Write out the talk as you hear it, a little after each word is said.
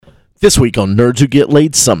This week on Nerds Who Get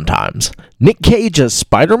Laid Sometimes, Nick Cage as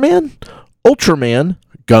Spider-Man, Ultraman,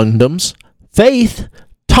 Gundams, Faith,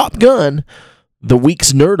 Top Gun, the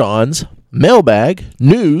week's Nerd-Ons, mailbag,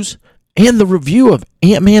 news, and the review of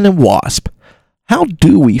Ant-Man and Wasp. How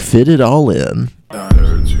do we fit it all in?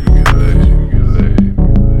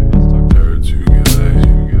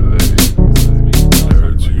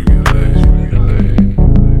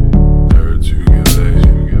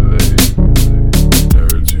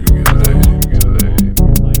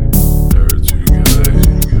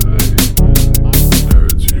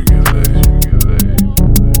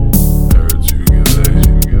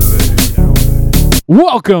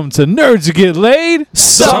 Welcome to Nerds Who Get Laid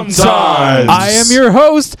Sometimes. I am your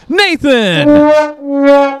host, Nathan.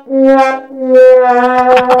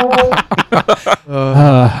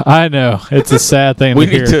 I know it's a sad thing to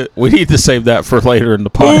hear. We need to save that for later in the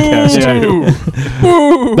podcast too.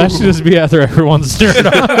 That should just be after everyone's nerd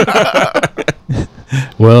on.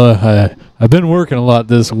 Well, I've been working a lot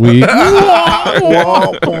this week.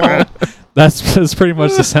 That's pretty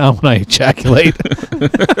much the sound when I ejaculate.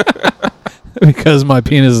 Because my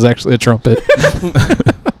penis is actually a trumpet. I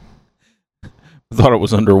thought it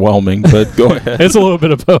was underwhelming, but go ahead. It's a little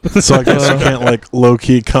bit of both. So I guess you can't like low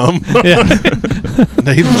key come. Yeah.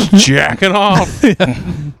 Nathan's jacking off.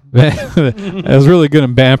 Man, I was really good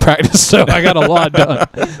in band practice, so I got a lot done.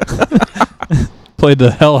 Played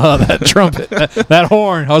the hell out of that trumpet, that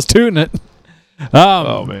horn. I was tooting it.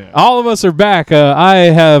 Oh man! All of us are back. I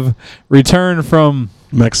have returned from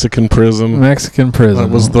Mexican prison.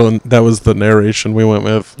 That was the narration we went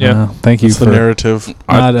with. Yeah. Thank you That's for the narrative.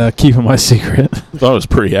 not keeping my secret. I thought it was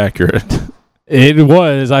pretty accurate. It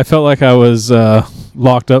was. I felt like I was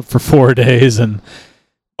locked up for 4 days, and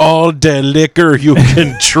All the liquor you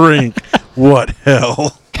can drink. What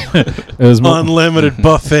hell? it was Unlimited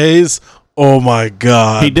buffets. Oh my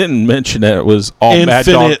god. He didn't mention that it was all Mad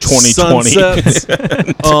Dog 2020. sunsets.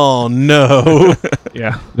 Oh no.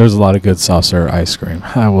 Yeah, there's a lot of good soft serve ice cream.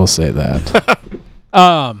 I will say that.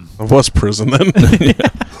 What's prison then?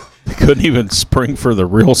 They couldn't even spring for the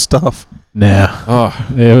real stuff. Nah.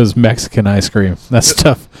 It was Mexican ice cream. That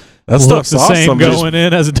stuff. That looks stuff's the same awesome. going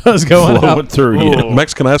in as it does going Flowing out. through you.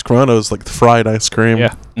 Mexican ice cream is like the fried ice cream.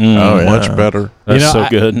 Yeah. Much better. That's You know, so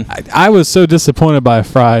good. I was so disappointed by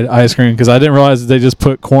fried ice cream because I didn't realize that they just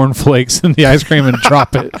put corn flakes in the ice cream and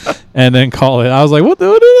drop it and then call it. I was like, what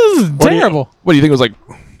this is terrible. What do you think it was like?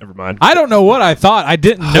 Never mind. I don't know what I thought. I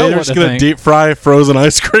didn't know They're what just to gonna think. deep fry frozen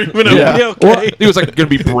ice cream and it'll be okay. Well, it was like going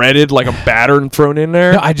to be breaded, like a batter and thrown in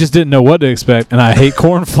there. No, I just didn't know what to expect, and I hate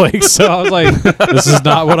corn flakes, so I was like, this is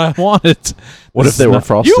not what I wanted. What if they were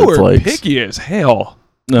frosted You were flakes? picky as hell.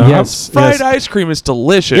 No, Yes. Fried ice cream is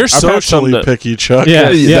delicious. You're I've had some socially that- picky, Chuck. Yeah,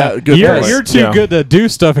 that- good point. You're too Yeah. good to do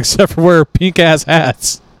stuff except for wear pink-ass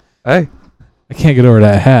hats. Hey, I can't get over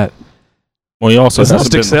that hat. Well, you also just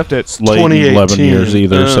haven't been accept it. late in 11 2018. years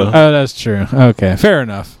either. So Oh, that's true. Okay, fair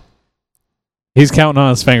enough. He's counting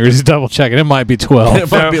on his fingers. He's double-checking. It might be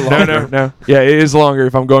 12. No. Yeah, it is longer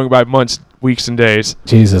if I'm going by months, weeks, and days.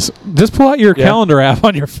 Jesus. Just pull out your Yeah. calendar app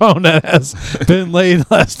on your phone that has been laid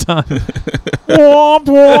last time. Womp,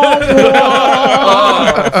 womp,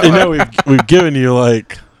 womp. You know, we've given you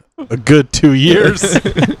like a good 2 years.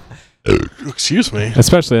 Excuse me.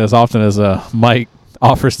 Especially as often as Mike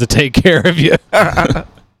offers to take care of you. Yeah,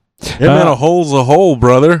 man, a hole's a hole,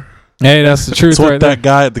 brother. Hey, that's the truth That's what right that there.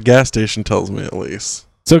 guy at the gas station tells me, at least.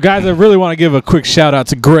 So, guys, I really want to give a quick shout-out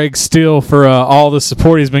to Greg Steele for all the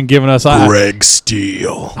support he's been giving us. Greg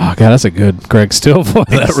Steele. Oh, God, that's a good Greg Steele voice.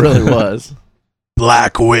 That really was.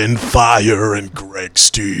 Black Wind Fire and Greg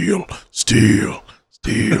Steele. Steele.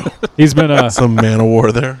 He's been Some man of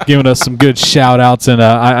war there. giving us some good shout-outs, and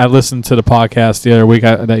I listened to the podcast the other week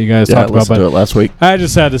that you guys Yeah, I talked about, listened to but it last week. I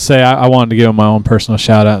just had to say I wanted to give him my own personal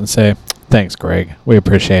shout-out and say, thanks, Greg. We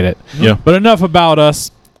appreciate it. Yeah. But enough about us.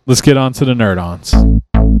 Let's get on to the Nerd-Ons.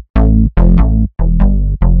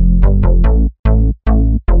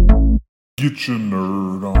 Get your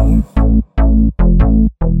nerd on.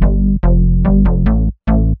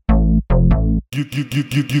 Get your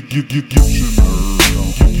nerd on. Get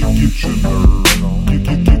your nerd on.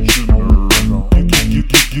 Get your nerd on. Get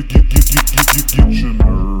your nerd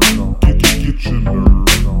on. Get your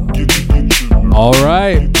nerd on. Get your nerd on. All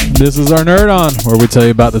right. This is our Nerd On, where we tell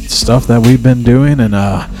you about the stuff that we've been doing and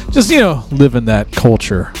just, living that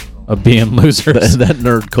culture of being losers. that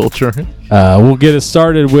nerd culture. We'll get it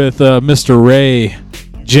started with Mr.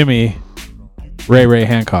 Ray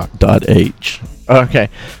Hancock. .h. Okay.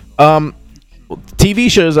 TV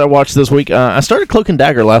shows I watched this week. I started Cloak and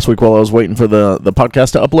Dagger last week while I was waiting for the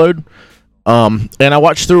podcast to upload. And I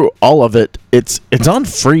watched through all of it. It's on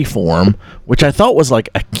Freeform, which I thought was like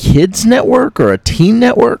a kids network or a teen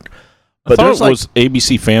network. But I thought it was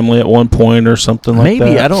ABC Family at one point or something like that.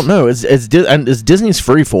 Maybe, I don't know. It's Disney's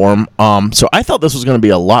Freeform. So I thought this was going to be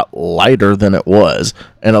a lot lighter than it was,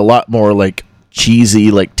 and a lot more like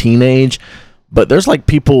cheesy, like teenage. But there's like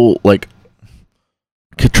people like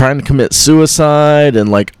trying to commit suicide,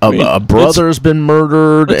 and like a brother's been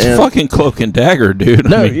murdered. It's and fucking Cloak and Dagger, dude.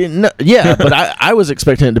 Yeah, but I was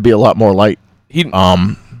expecting it to be a lot more light.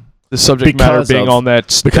 The subject matter being on that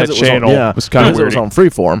channel was kind of weird. It was on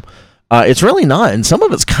Freeform. It's really not, and some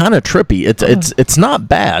of it's kind of trippy. It's not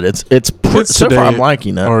bad. So far I'm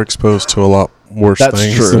liking it. Are exposed to a lot worse That's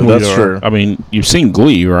things. true. Than That's we are. true. I mean, you've seen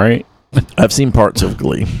Glee, right? I've seen parts of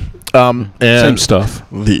Glee. Same And stuff.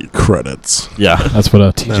 The credits. yeah, That's what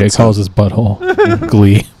TJ calls his butthole.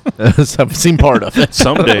 Glee. I've seen part of it.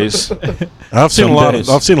 Some days. I've seen Some a lot. days.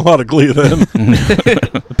 I've seen a lot of Glee. Then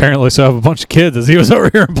Apparently, so I have a bunch of kids, as he was over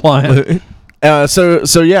here implying.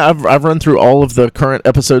 So yeah, I've run through all of the current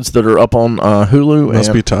episodes that are up on Hulu. must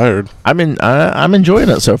and be tired. I'm enjoying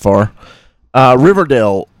it so far.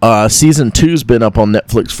 Riverdale season 2's been up on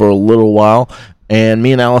Netflix for a little while, and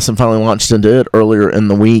me and Allison finally launched into it earlier in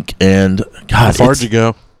the week. And God, How far'd you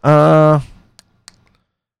go?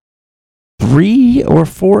 3 or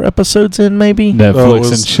 4 episodes in, maybe. Netflix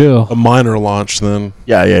was and chill. A minor launch then.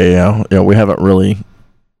 Yeah. We haven't really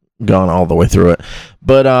gone all the way through it,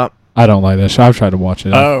 but I don't like that show. I've tried to watch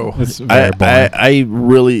it. It's very boring. I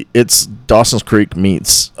really, it's Dawson's Creek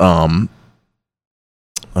meets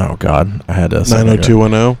oh God, I had a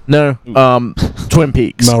 90210. No, Twin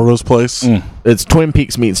Peaks. Melrose Place. It's Twin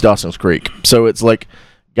Peaks meets Dawson's Creek. So it's like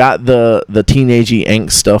got the teenagey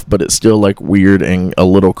angst stuff, but it's still like weird and a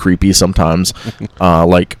little creepy sometimes.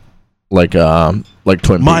 like Twin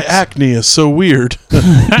Peaks. My acne is so weird.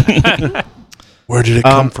 Where did it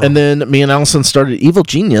come from? And then me and Allison started Evil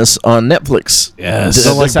Genius on Netflix. Yes. This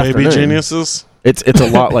like Baby afternoon. Geniuses. It's a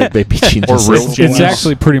lot like Baby Geniuses. Real It's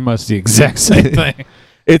actually pretty much the exact same thing.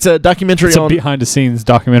 It's a documentary It's a on behind-the-scenes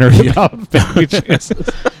documentary about Baby Geniuses.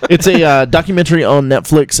 It's a documentary on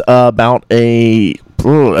Netflix about a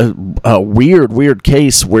weird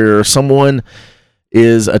case where someone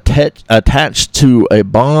is attached to a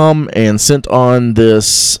bomb and sent on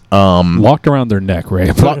this Locked around their neck,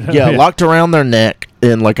 Ray. locked around their neck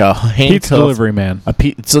in like a handcuff. Pizza delivery man. A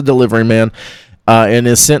pizza delivery man, and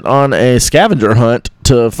is sent on a scavenger hunt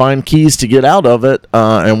to find keys to get out of it.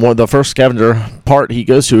 And one of the first scavenger part he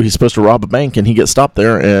goes to, he's supposed to rob a bank, and he gets stopped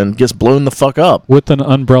there and gets blown the fuck up. With an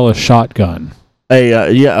umbrella shotgun.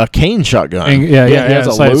 A cane shotgun. And- He has a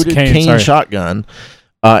it's like it's loaded cane, cane sorry. shotgun.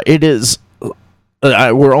 It is.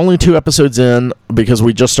 We're only 2 episodes in because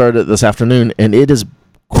we just started it this afternoon, and it is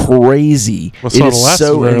crazy. Well, it's It not is lasted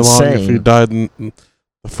so very long if he insane. died in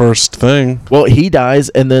the first thing. Well, he dies,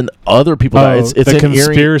 and then other people die. It's the an eerie-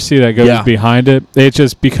 conspiracy that goes Yeah. behind it. It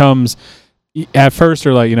just becomes. At first,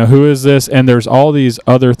 they're like, who is this? And there's all these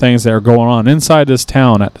other things that are going on inside this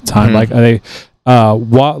town at the time. Mhm.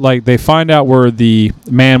 Like they find out where the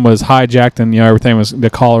man was hijacked, and everything was, the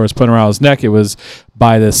collar was put around his neck. It was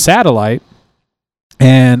by the satellite.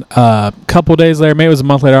 And a couple days later, maybe it was a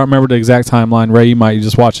month later, I don't remember the exact timeline. Ray, you might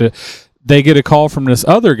just watch it. They get a call from this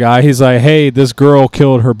other guy. He's like, hey, this girl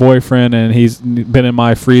killed her boyfriend, and he's been in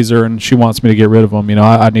my freezer, and she wants me to get rid of him.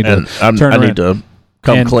 I need and to turn I her need in. to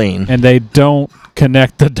come And- clean. And they don't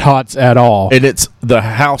connect the dots at all. And it's the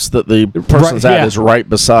house that the person's Right, at yeah. is right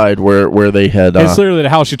beside where they had. It's literally the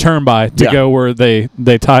house you turn by to Yeah. go where they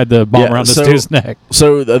tied the bomb Yeah, around this so- dude's neck.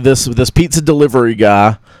 So this pizza delivery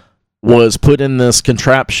guy was put in this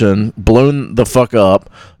contraption, blown the fuck up.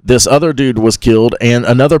 This other dude was killed, and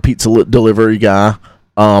another pizza delivery guy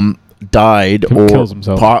died or Kills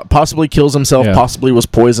himself. possibly kills himself, Yeah. possibly was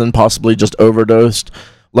poisoned, possibly just overdosed.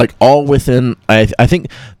 Like all within, I think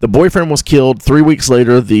the boyfriend was killed 3 weeks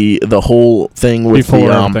later. The whole thing with Before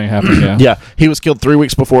the everything happened, yeah. yeah, he was killed 3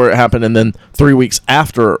 weeks before it happened, and then 3 weeks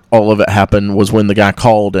after all of it happened was when the guy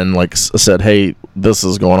called and like said, "Hey, this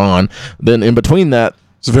is going on." Then in between that,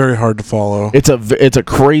 It's very hard to follow. it's a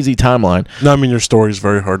crazy timeline. No, I mean, your story's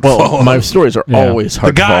very hard to Well, follow. my stories are Yeah. always the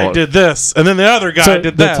hard to guy follow. did this, and then the other guy So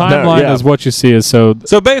did the that. timeline yeah. is what you see is so.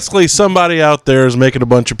 So basically, somebody out there is making a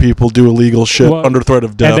bunch of people do illegal shit Well, under threat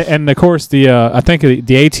of death. And of course, I think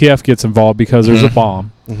the ATF gets involved because there's a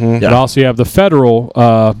bomb. Yeah. But also you have the federal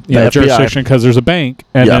FBI. jurisdiction because there's a bank,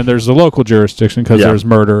 and Yeah. then there's the local jurisdiction because Yeah. there's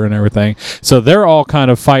murder and everything. So they're all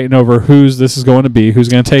kind of fighting over who's this is going to be, who's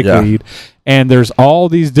going to take Yeah. lead. And there's all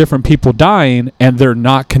these different people dying, and they're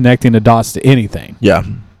not connecting the dots to anything. Yeah,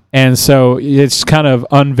 And so it's kind of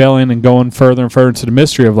unveiling and going further and further into the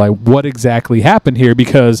mystery of like what exactly happened here,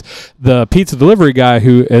 because the pizza delivery guy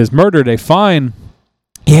who is murdered,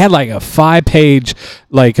 he had like a 5-page,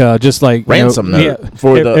 like just like ransom note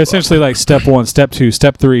for essentially like step 1, step 2,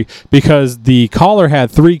 step 3, because the caller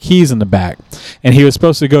had 3 keys in the back, and he was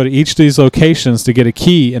supposed to go to each of these locations to get a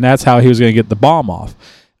key, and that's how he was going to get the bomb off.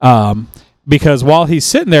 Because while he's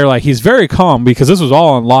sitting there, like he's very calm, because this was all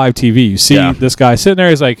on live TV. You see this guy sitting there.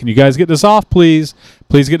 He's like, "Can you guys get this off, please?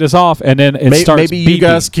 Please get this off." And then it starts. Maybe beeping. You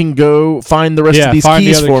guys can go find the rest of these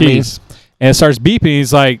keys for me. And it starts beeping.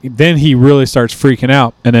 He's like, then he really starts freaking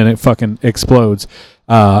out, and then it fucking explodes.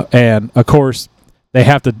 And of course, they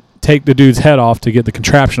have to take the dude's head off to get the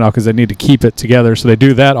contraption off because they need to keep it together. So they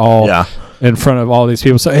do that all in front of all these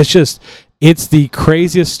people. So it's the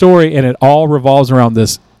craziest story, and it all revolves around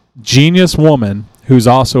this genius woman who's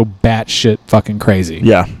also batshit fucking crazy.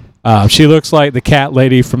 Yeah. She looks like the cat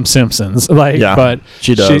lady from Simpsons, but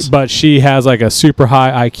she does. But she has like a super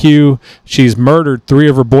high IQ. She's murdered 3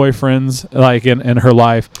 of her boyfriends, like in her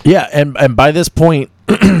life. Yeah, and by this point,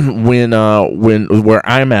 when where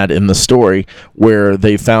I'm at in the story, where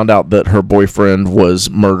they found out that her boyfriend was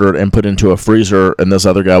murdered and put into a freezer, and this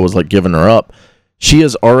other guy was like giving her up, she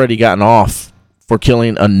has already gotten off for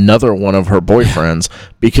killing another one of her boyfriends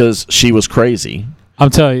because she was crazy. I'm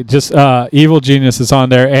telling you, just Evil Genius is on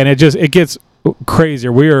there, and it gets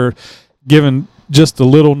crazier. We are given just the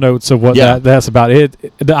little notes of what that's about.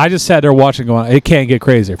 I just sat there watching, going, it can't get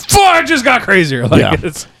crazier. It just got crazier.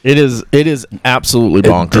 It is absolutely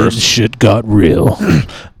bonkers. Shit got real.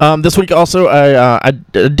 This week also, I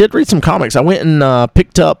did read some comics. I went and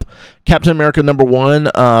picked up Captain America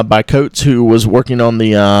 #1 by Coates, who was working on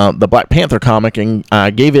the Black Panther comic, and I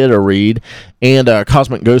gave it a read. And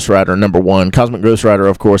Cosmic Ghost Rider #1. Cosmic Ghost Rider,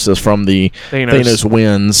 of course, is from the Thanos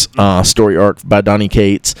Wins story arc by Donny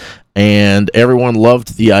Cates, and everyone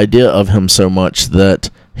loved the idea of him so much that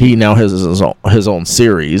he now has his own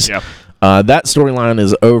series. Yeah. That storyline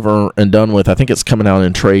is over and done with. I think it's coming out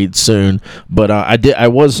in trade soon. But I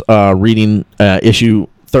was reading issue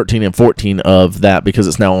 13 and 14 of that because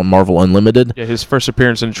it's now on Marvel Unlimited. Yeah, his first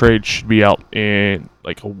appearance in trade should be out in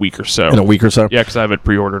like a week or so. In a week or so? Yeah, because I have it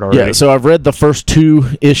pre-ordered already. Yeah, so I've read the first 2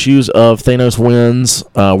 issues of Thanos Wins,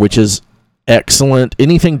 which is excellent.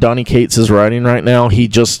 Anything Donny Cates is writing right now, he's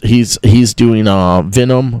doing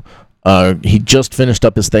Venom. He just finished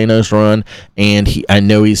up his Thanos run, and I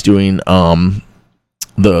know he's doing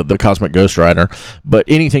the Cosmic Ghost Rider. But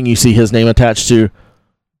anything you see his name attached to,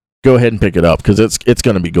 go ahead and pick it up because it's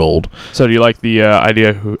going to be gold. So do you like the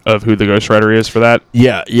idea of who the Ghost Rider is for that?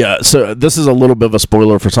 Yeah. So this is a little bit of a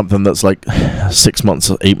spoiler for something that's like 6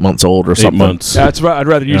 months, 8 months old or something. 8 months. Yeah, I'd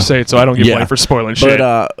rather you say it so I don't get blamed for spoiling shit.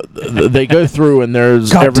 But they go through and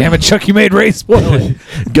there's... God damn it, Chuck, you made Ray spoil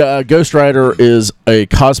it. Ghost Rider is a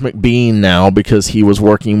cosmic being now because he was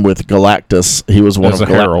working with Galactus. He was one as of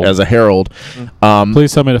a herald. As a herald.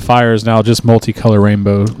 Please tell me the fire is now just multicolor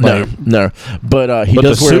rainbow. No. But he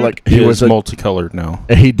does wear like... He was multicolored now.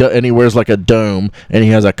 And he wears like a dome, and he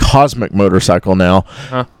has a cosmic motorcycle now.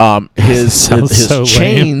 His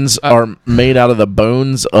chains are made out of the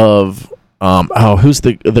bones of who's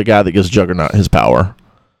the guy that gives Juggernaut his power?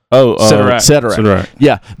 Cetrac.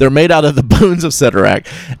 Yeah, they're made out of the bones of Cetrac,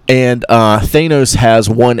 and Thanos has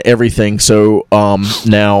won everything. So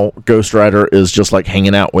now Ghost Rider is just like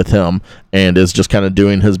hanging out with him and is just kind of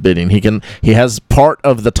doing his bidding. He has part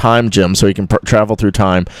of the time gem, so he can travel through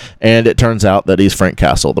time. And it turns out that he's Frank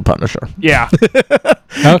Castle, the Punisher. Yeah.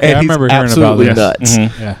 Okay, I remember hearing about this. Nuts.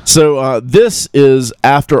 Mm-hmm. Yeah. So this is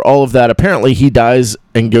after all of that. Apparently, he dies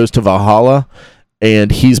and goes to Valhalla.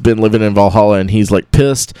 And he's been living in Valhalla, and he's like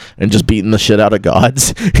pissed and just beating the shit out of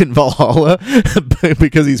gods in Valhalla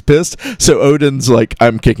because he's pissed. So Odin's like,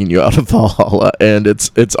 "I'm kicking you out of Valhalla," and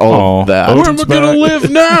it's all of that. Where am I gonna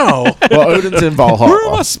live now? Well, Odin's in Valhalla. Where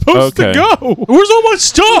am I supposed to go? Where's all my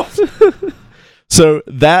stuff? So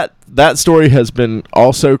that story has been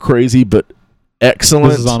also crazy, but excellent.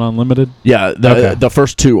 This is on Unlimited? Yeah, the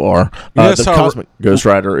first 2 are. The Cosmic Ghost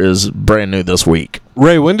Rider is brand new this week.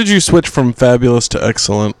 Ray, when did you switch from fabulous to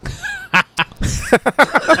excellent?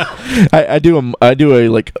 I do a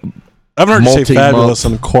like. I've heard you say fabulous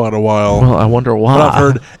in quite a while. Well, I wonder why. But I've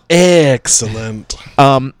heard excellent.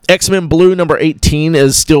 X-Men Blue #18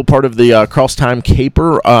 is still part of the Cross Time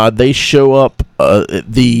Caper. They show up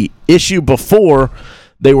the issue before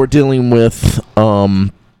they were dealing with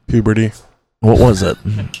puberty. What was it?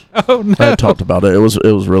 Oh no! I talked about it. It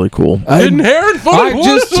was really cool. Inherent I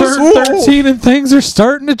just turned 13 and things are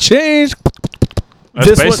starting to change. That's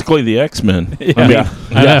This basically the X-Men.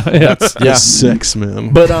 Sex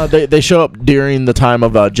man. But they show up during the time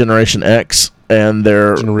of Generation X, and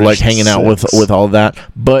they're Generation like hanging out with 6. all of that.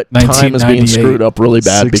 But time is being 1998. screwed up really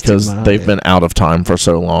bad because 69. they've been out of time for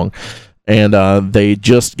so long, and they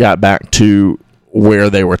just got back to where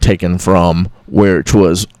they were taken from, which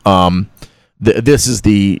was this is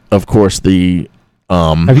of course the.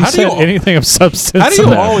 Have you How do said you- anything of substance? How do you in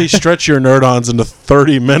that? always stretch your nerd-ons into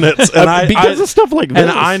 30 minutes? And because of stuff like this. and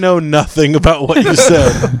I know nothing about what you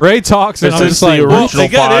said. Ray talks, and This I'm is just the like, original Well, they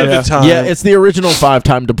got five. into time. Yeah, it's the original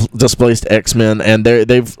 5-time displaced X-Men, and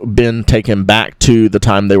they've been taken back to the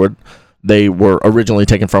time they were originally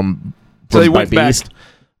taken from So they by went back. Beast.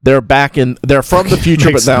 They're from the future,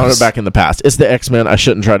 but Makes now sense. they're back in the past. It's the X-Men. I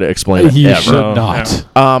shouldn't try to explain it you ever. should No, not.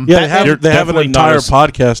 Yeah, You're they have an definitely not entire as-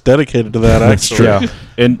 podcast dedicated to that. That's Actually, true.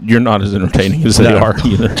 Yeah, and you're not as entertaining as they No. are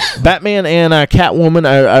either. Batman and Catwoman.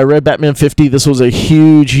 I read Batman 50. This was a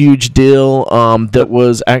huge deal that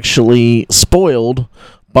was actually spoiled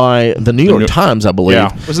by the New York Times, I believe.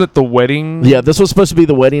 Yeah. Was it the wedding? Yeah, this was supposed to be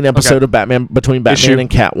the wedding episode of Batman between Batman Issue. and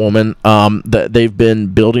Catwoman. That they've been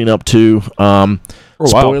building up to.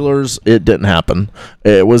 Spoilers: it didn't happen.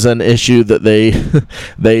 It was an issue that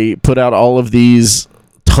they put out all of these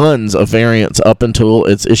tons of variants up until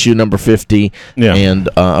it's issue number 50, Yeah. and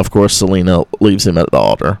of course Selena leaves him at the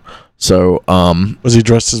altar. So was he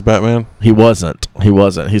dressed as Batman? he wasn't.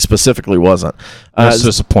 He specifically wasn't. That's He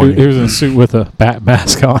disappointing. was in a suit with a bat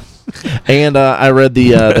mask on. And I read the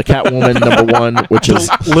Catwoman number 1, which is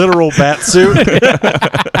Literal bat suit.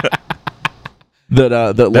 that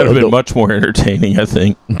That would have been much more entertaining, I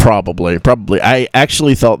think. Probably. I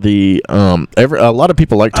actually thought a lot of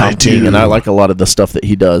people like Tom King, and I like a lot of the stuff that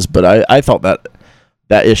he does, but I thought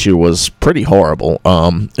that issue was pretty horrible.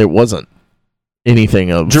 It wasn't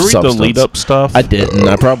anything of Did you read substance. the lead-up stuff? I didn't.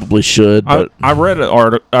 I probably should, but I read an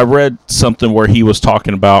article. I read something where he was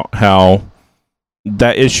talking about how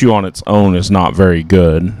that issue on its own is not very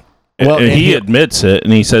good. Well, and and he admits it,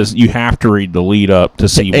 and he says you have to read the lead up to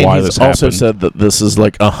see and why he's this also happened. said that this is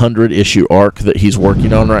like 100-issue arc that he's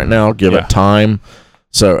working on right now. Give Yeah. it time.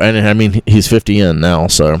 So, and I mean, he's 50 in now,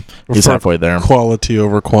 so he's For halfway there. Quality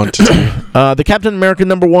over quantity. The Captain America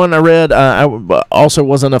number 1 I read. I also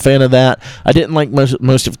wasn't a fan of that. I didn't like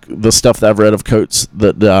most of the stuff that I've read of Coates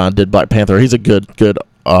that did Black Panther. He's a good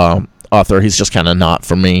author. He's just kind of not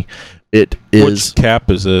for me. It is. Which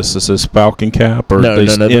Cap is this? Is this Falcon Cap? Or No. they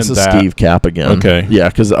This end is that? Steve Cap again. Okay. Yeah,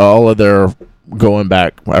 because all of their going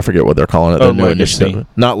back. I forget what they're calling it. Their new Legacy. initiative.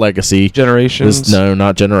 Not Legacy. Generations. No,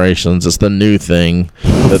 not Generations. It's the new thing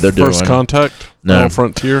that they're doing. First Contact. No.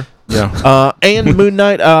 Frontier. Yeah. And Moon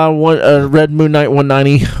Knight. Read Moon Knight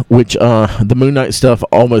 190, which the Moon Knight stuff.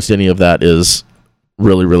 Almost any of that is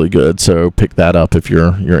really good. So pick that up if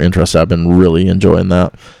you're interested. I've been really enjoying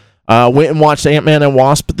that. Went and watched Ant-Man and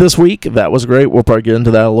Wasp this week. That was great. We'll probably get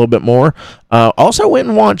into that a little bit more. Also went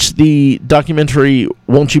and watched the documentary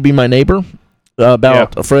 "Won't You Be My Neighbor"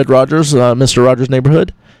 about Fred Rogers, Mr. Rogers'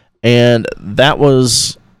 Neighborhood, and that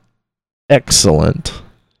was excellent.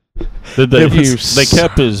 They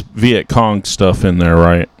kept his Viet Cong stuff in there,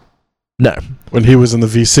 right? No, When he was in the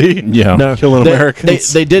VC. Yeah. no, Killing they,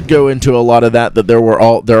 Americans. They did go into a lot of that there are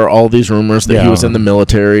all these rumors that he was in the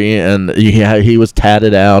military and he was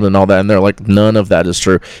tatted out and all that, and they're like, none of that is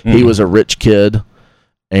true. He was a rich kid,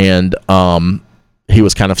 and he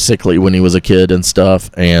was kind of sickly when he was a kid and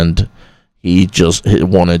stuff, and he just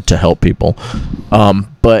wanted to help people.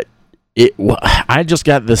 But I just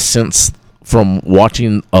got this sense from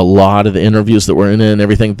watching a lot of the interviews that were in it and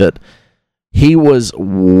everything that he was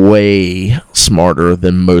way smarter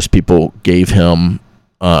than most people gave him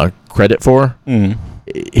credit for.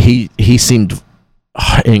 He seemed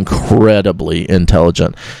incredibly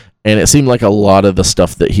intelligent, and it seemed like a lot of the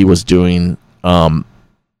stuff that he was doing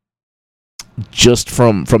just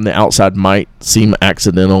from the outside might seem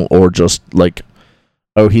accidental, or just like,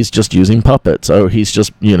 oh, he's just using puppets, oh, he's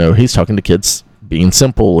just, he's talking to kids being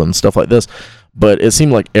simple and stuff like this. But it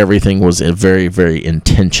seemed like everything was very, very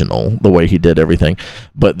intentional, the way he did everything.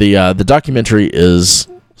 But the documentary is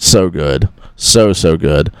so good, so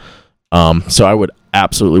good. So I would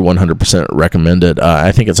absolutely 100% recommend it.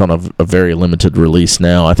 I think it's on a very limited release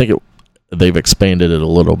now. I think they've expanded it a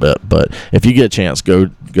little bit, but if you get a chance, go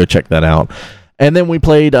check that out. And then we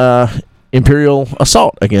played Imperial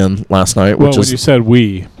Assault again last night, which when you said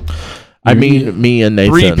we, I mean, me and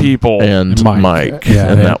Nathan, 3 people, and Mike,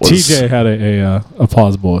 Yeah, and that was TJ had a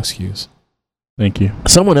plausible excuse. Thank you.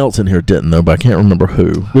 someone else in here didn't though, but I can't remember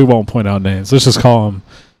who. We won't point out names. Let's just call him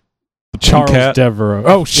Charles Cat. Devereaux.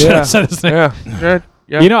 Oh shit! Yeah. I said his name. Yeah.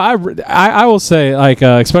 Yeah. You know, I will say, like,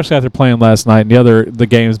 especially after playing last night and the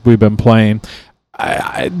games we've been playing,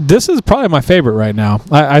 this is probably my favorite right now.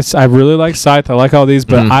 I really like Scythe. I like all these,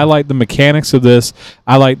 but I like the mechanics of this.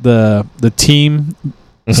 I like the team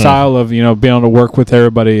style of, you know, being able to work with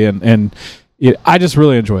everybody, and I just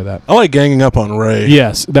really enjoy that. I like ganging up on Ray.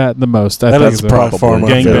 Yes, that the most. That is probably far my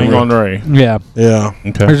Gang favorite. bang on Ray. Yeah. Yeah.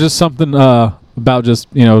 Okay. There's just something about just,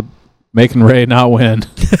 you know, making Ray not win.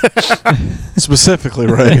 Specifically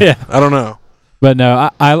Ray. Yeah. I don't know. But no,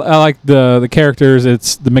 I like the characters.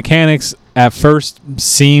 It's the mechanics at first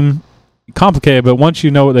seem complicated, but once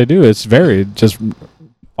you know what they do, it's very just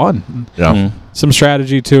fun. Yeah. Mhm. Some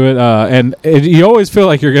strategy to it, and you always feel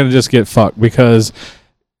like you're going to just get fucked because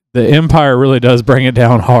the Empire really does bring it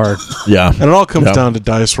down hard. Yeah. And it all comes down to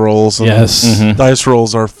dice rolls. And Yes. Mhm. Dice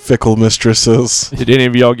rolls are fickle mistresses. Did any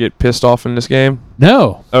of y'all get pissed off in this game?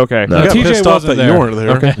 No. Okay. No. I got TJ pissed off wasn't that there. you weren't there.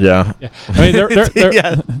 Okay. Yeah. I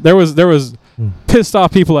mean, there was pissed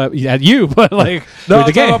off people at you, but like No, with I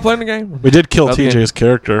the thought about game. playing the game. We did kill Okay. TJ's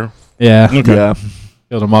character. Yeah, Okay. Yeah.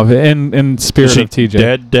 killed him off in spirit Is she of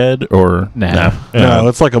TJ. dead or Nah. No. No,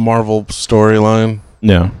 it's like a Marvel storyline.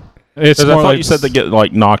 No. It's Because I more thought like you said they get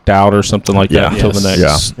like knocked out or something like Yeah. that until the Yes.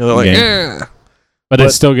 next. Yeah, they're like, game. but they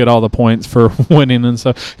still get all the points for winning and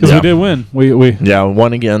stuff because Yeah. we did win. We Yeah.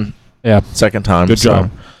 Won again. Yeah. Second time. Good job.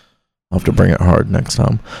 I'll have to bring it hard next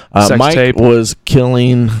time. Sex Mike tape. was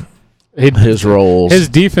killing his rolls. His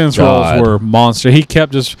defense God. rolls were monster. He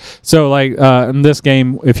kept just so like in this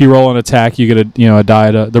game, if you roll an attack, you get a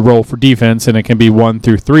die to the roll for defense, and it can be 1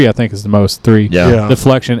 through 3. I think is the most 3 Yeah.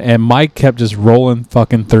 deflection. And Mike kept just rolling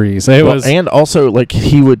fucking threes. It Well, was and also like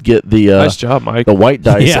he would get the Nice job, Mike. the white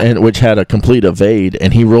dice Yeah. and which had a complete evade,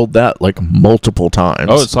 and he rolled that like multiple times.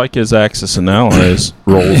 Oh, it's like his Axis and Allies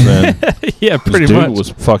rolls in. yeah, This pretty dude much. was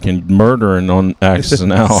fucking murdering on Axis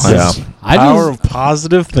and Allies. Yeah. power of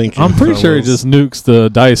positive thinking. I'm pretty sure he fellas. just nukes the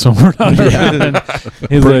dice when we're not around.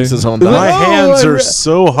 He's brings like, his own he's dice. My like, "Oh, hands I are ra-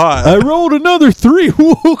 so hot. I rolled another 3.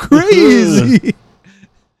 Whoa, crazy.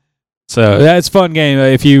 So yeah, it's a fun game.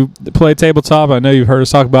 If you play tabletop, I know you've heard us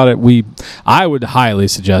talk about it. I would highly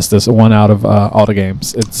suggest this one out of all the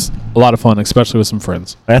games. It's a lot of fun, especially with some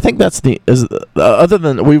friends. I think that's other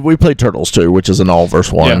than we played Turtles too, which is an all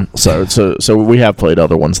versus one. So we have played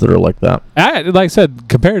other ones that are like that. Like I said,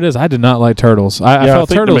 compared to this, I did not like Turtles. I I felt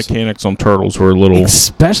think Turtles, the mechanics on Turtles were a little.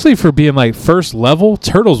 especially for being like first level,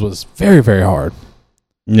 Turtles was very, very hard.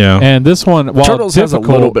 Yeah. And this one, while Turtles has a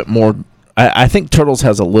difficult, little bit more. I think Turtles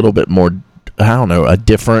has a little bit more. I don't know, a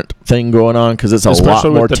different thing going on because it's a Especially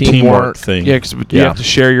lot more with the teamwork. thing. Yeah, because you Yeah. have to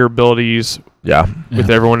share your abilities Yeah, with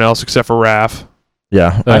everyone else except for Raph.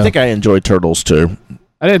 yeah. I think I enjoy Turtles too.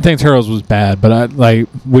 I didn't think Turtles was bad, but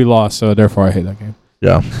we lost, so therefore I hate that game.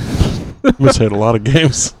 Yeah, Must hate a lot of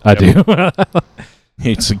games. I do.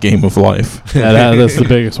 It's a game of life. That's the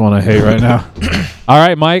biggest one I hate right now. All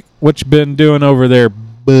right, Mike, what you been doing over there,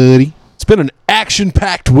 buddy? It's been an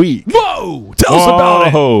action-packed week. Whoa! Tell us about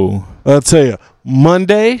it. Oh, I'll tell you.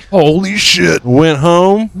 Monday, Holy shit! went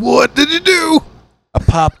home. What did you do? I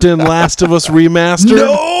popped in Last of Us Remastered.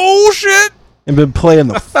 No shit! And been playing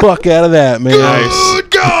the fuck out of that, man.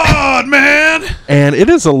 Good God, man! And it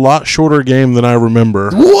is a lot shorter game than I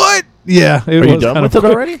remember. What? Yeah, are you done with it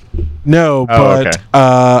already? No, but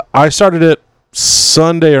okay. I started it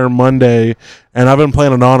Sunday or Monday, and I've been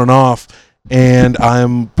playing it on and off. And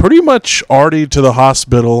I'm pretty much already to the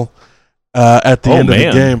hospital at the end of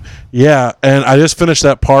the game. Yeah, and I just finished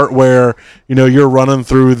that part where you're running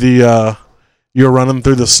through the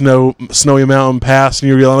snowy mountain pass, and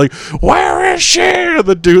you're yelling like, "Where is she?" And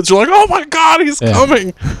the dudes are like, "Oh my god, he's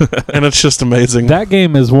coming!" And it's just amazing. That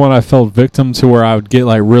game is one I fell victim to, where I would get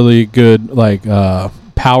like really good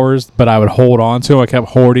powers, but I would hold on to. I kept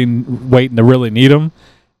hoarding, waiting to really need them,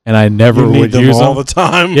 and I never you need would them use all them. the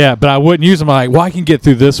time. Yeah, but I wouldn't use them. I'm like, well, I can get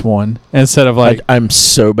through this one instead of like. I'm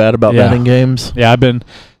so bad about Yeah. that in games. Yeah, I've been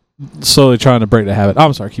slowly trying to break the habit.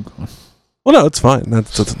 I'm sorry, keep going. Well, no, it's fine.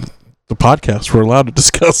 That's the podcast. We're allowed to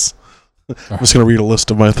discuss. I'm just going to read a list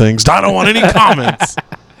of my things. I don't want any comments.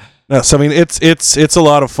 No, so I mean, it's a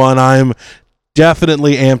lot of fun. I'm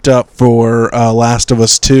definitely amped up for Last of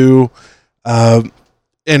Us 2. And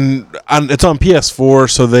it's on PS4,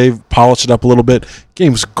 so they've polished it up a little bit.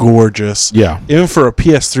 Game's gorgeous. yeah. Even for a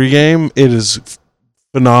PS3 game, it is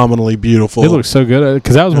phenomenally beautiful. It looks so good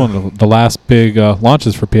because that was one of the last big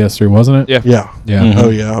launches for PS3, wasn't it? Yeah. Yeah. Yeah. Mhm. Oh,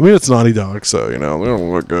 yeah. I mean, it's Naughty Dog, so, they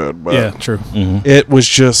don't look good. But Yeah, true. Mhm. it was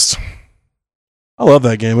just... I love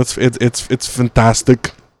that game. It's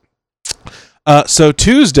fantastic. So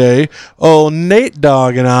Tuesday, Nate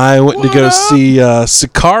Dogg and I went to go see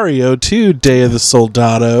Sicario 2, Day of the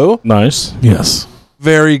Soldado. Nice. Yes.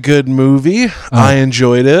 very good movie. I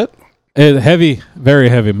enjoyed it. Very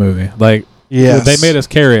heavy movie. Like, Yes. they made us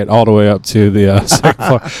carry it all the way up to the second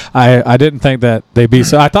floor. I didn't think that they'd be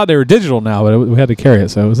so. I thought they were digital now, but we had to carry it,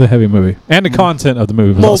 so it was a heavy movie. And the content of the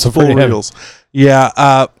movie was also multiple pretty reels.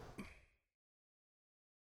 Yeah.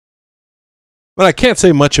 But I can't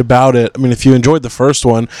say much about it. I mean, if you enjoyed the first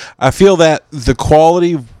one, I feel that the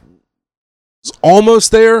quality is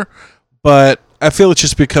almost there, but I feel it's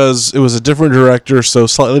just because it was a different director, so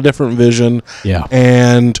slightly different vision. Yeah.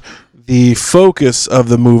 And the focus of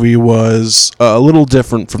the movie was a little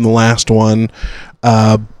different from the last one.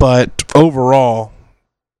 But overall,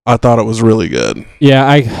 I thought it was really good.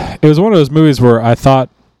 Yeah, it was one of those movies where I thought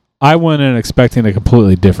I went in expecting a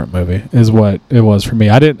completely different movie is what it was for me.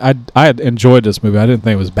 I had enjoyed this movie. I didn't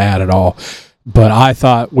think it was bad at all. But I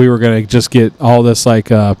thought we were going to just get all this like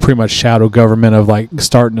pretty much shadow government of like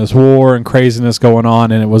starting this war and craziness going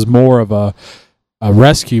on, and it was more of a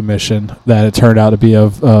rescue mission that it turned out to be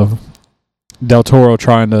of Del Toro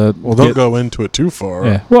trying to. Well, don't go into it too far.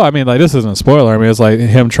 Yeah. Well, I mean, like this isn't a spoiler. I mean, it's like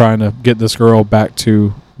him trying to get this girl back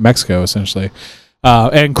to Mexico, essentially,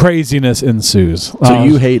 and craziness ensues. So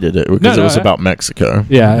you hated it because it was about Mexico.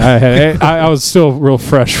 Yeah, I was still real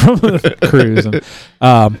fresh from the cruise,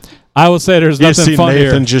 and I will say there's nothing see fun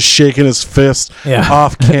Nathan here. just shaking his fist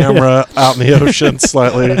off camera out in the ocean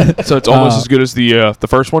slightly. So it's almost as good as the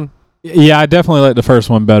first one. Yeah, I definitely liked the first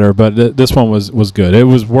one better, but this one was good. It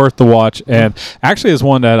was worth the watch, and actually it's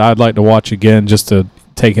one that I'd like to watch again just to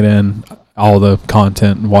take it in, all the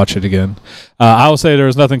content, and watch it again. I will say there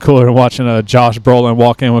was nothing cooler than watching Josh Brolin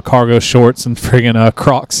walk in with cargo shorts and friggin'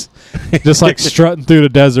 Crocs, just like strutting through the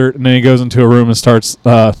desert, and then he goes into a room and starts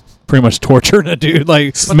pretty much torturing a dude.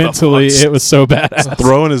 Like mentally, it was so badass.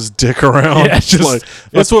 Throwing his dick around. Yeah, just like,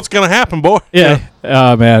 that's what's going to happen, boy. Yeah.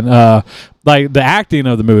 Man. Like the acting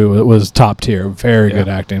of the movie was top tier. Very good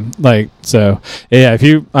acting. Like, so yeah,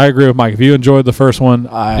 I agree with Mike. If you enjoyed the first one,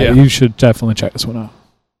 you should definitely check this one out.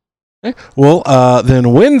 Okay. Well,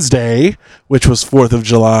 then Wednesday, which was 4th of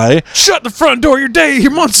July, Shut the front door. Your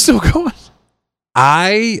month's still going.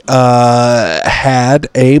 I had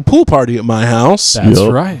a pool party at my house. That's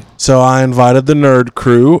right. So I invited the nerd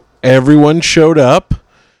crew. Everyone showed up.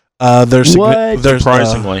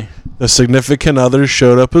 Surprisingly. The significant others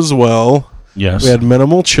showed up as well. Yes. We had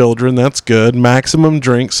minimal children. That's good. Maximum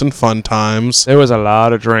drinks and fun times. There was a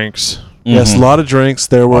lot of drinks. Yes, a lot of drinks.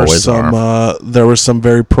 There were Always there were some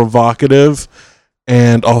very provocative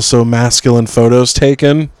and also masculine photos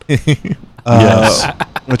taken. Yes.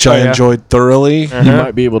 Which I enjoyed thoroughly. You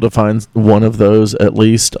might be able to find one of those at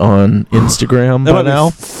least on Instagram They by might be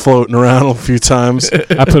now. floating around a few times.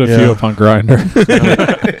 I put a few up on Grindr.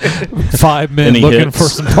 5 men Any looking hits? for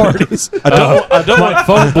some parties. I don't My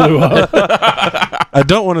phone blew up. I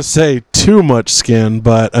don't want to say too much skin,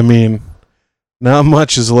 but I mean, not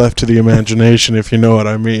much is left to the imagination, if you know what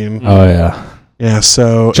I mean. Oh yeah. Yeah,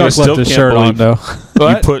 so Chuck still left his can't shirt on believe- though.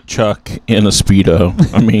 You put Chuck in a Speedo.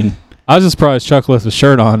 I mean, I was just surprised Chuck left his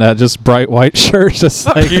shirt on. That just bright white shirt, just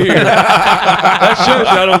like That shows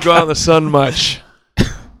I don't go out in the sun much.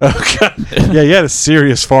 okay. Yeah, you had a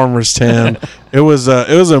serious farmer's tan. It was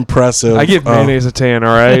impressive. I give mayonnaise a tan,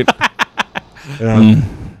 all right? Yeah.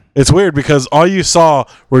 It's weird because all you saw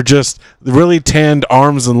were just really tanned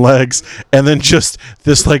arms and legs, and then just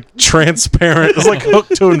this like transparent. It's like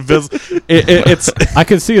hooked to invisible. It's I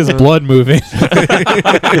could see his blood moving.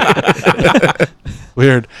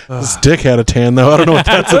 weird. This dick had a tan though. I don't know what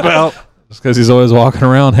that's about. Just because he's always walking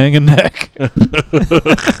around hanging neck.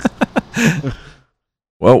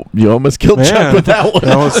 Well, you almost killed Man, Chuck with that one.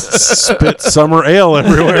 I almost spit summer ale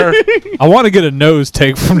everywhere. I want to get a nose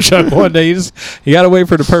take from Chuck one day. You got to wait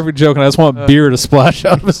for the perfect joke, and I just want beer to splash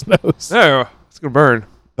out of his nose. No, it's going to burn.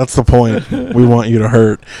 That's the point. We want you to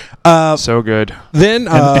hurt. So good. Then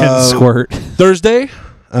And squirt. Thursday.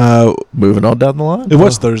 Moving on down the line. It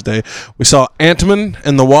was Thursday. We saw Ant-Man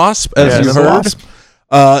and the Wasp, as Yes. you And the heard.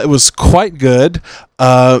 Wasp. It was quite good.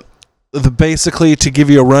 Basically, to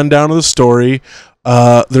give you a rundown of the story,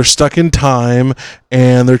 they're stuck in time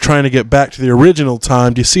and they're trying to get back to the original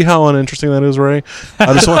time. Do you see how uninteresting that is, Ray?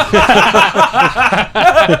 I just want.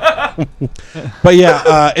 But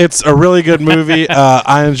yeah, it's a really good movie.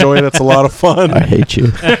 I enjoy it. It's a lot of fun. I hate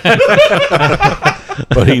you.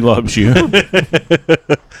 but he loves you.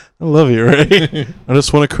 I love you, Ray. I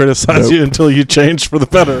just want to criticize you until you change for the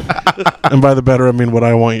better. And by the better, I mean what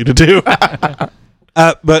I want you to do.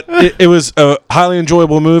 But it was a highly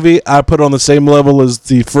enjoyable movie. I put it on the same level as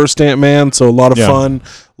the first Ant-Man, so a lot of fun,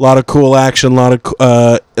 a lot of cool action, a lot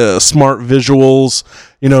of smart visuals.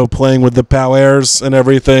 Playing with the powers and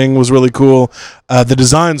everything was really cool. The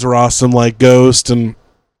designs were awesome, like Ghost and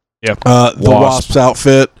the Wasp's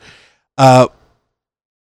outfit. So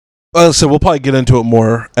we'll probably get into it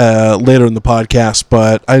more later in the podcast,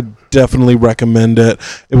 but I definitely recommend it.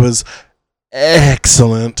 It was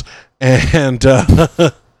excellent and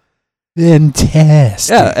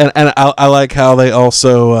fantastic. Yeah, and I like how they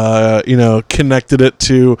also connected it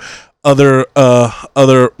to other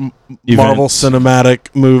Marvel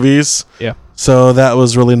Cinematic movies. Yeah. So that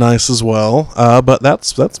was really nice as well. But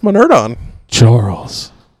that's my nerd on.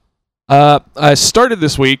 Charles. I started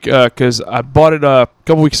this week because I bought it a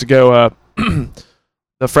couple weeks ago.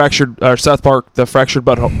 The South Park, the fractured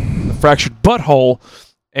butthole,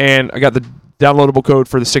 and I got the downloadable code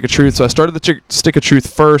for the Stick of Truth. So I started the Stick of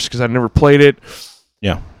Truth first because I never played it.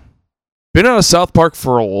 Yeah, been out of South Park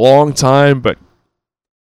for a long time, but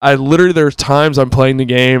there's times I'm playing the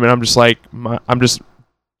game and I'm just like, I'm just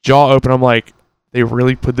jaw open. I'm like, they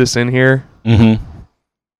really put this in here. Mm-hmm.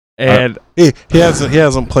 And he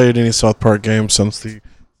hasn't played any South Park games since the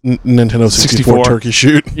Nintendo 64 turkey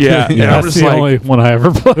shoot. Yeah, and I'm that's just the only one I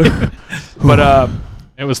ever played. But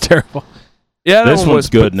it was terrible. Yeah, this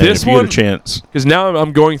one's good. Nate, this if you one, get a chance, because now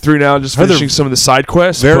I'm going through now, just finishing some of the side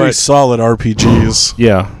quests. Very solid RPGs.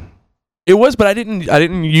 Yeah, it was, but I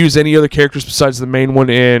didn't use any other characters besides the main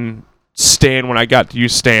one in Stan when I got to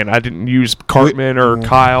use Stan. I didn't use Cartman or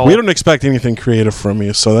Kyle. We don't expect anything creative from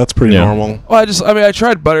you, so that's pretty normal. Well, I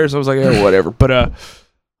tried Butters. I was like, whatever. But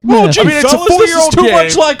it's a 4-year-old game. Too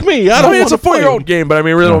much like me. It's a 4-year-old game, but I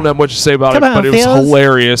really don't have much to say about it. But it was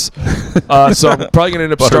hilarious. So I'm probably gonna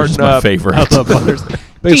end up starting my favorite. I love Butters.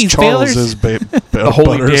 Charles is the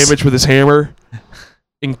holy damage with his hammer.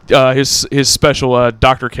 His special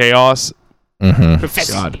Dr. Chaos.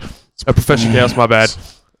 Mm-hmm. God, Professor Chaos. My bad.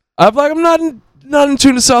 I'm not in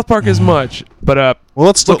tune to South Park as much, but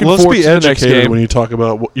let's be educated when you talk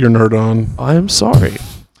about what your nerd on. I am sorry.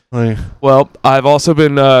 Well, I've also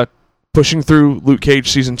been pushing through Luke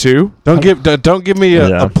Cage season 2. Don't give me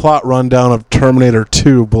a plot rundown of Terminator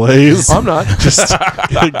 2, Blaze. I'm not. Just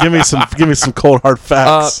give me some cold hard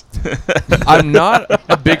facts. I'm not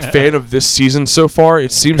a big fan of this season so far.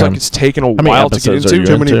 It seems like it's taken a while to get into.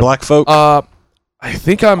 Too many black folk. I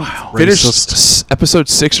think I'm finished episode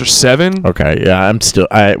 6 or 7. Okay,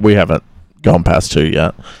 yeah, we haven't gone past 2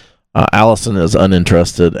 yet. Allison is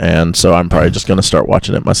uninterested, and so I'm probably just going to start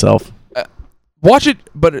watching it myself. Watch it,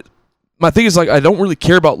 but my thing is, like, I don't really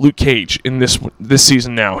care about Luke Cage in this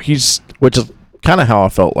season now. Which is kind of how I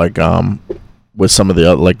felt like with some of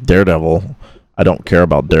the other, like Daredevil. I don't care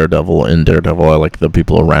about Daredevil in Daredevil. I like the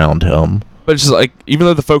people around him. But it's just like, even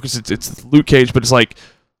though the focus it's Luke Cage, but it's like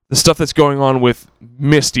the stuff that's going on with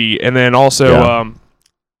Misty, and then also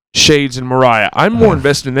Shades and Mariah. I'm more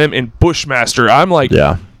invested in them. In Bushmaster, I'm like,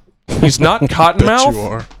 he's not Cottonmouth. You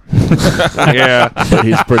are. Yeah, but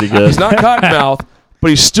he's pretty good. He's not Cottonmouth, but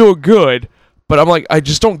he's still good. But I'm like, I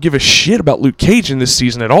just don't give a shit about Luke Cage in this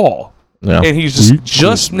season at all. Yeah. And he's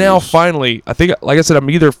just now finally, I think, like I said, I'm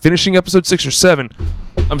either finishing episode 6 or 7.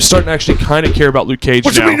 I'm starting to actually kind of care about Luke Cage now.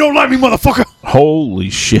 What you mean you don't like me, motherfucker?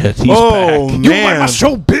 Holy shit, he's back. Man. You don't like my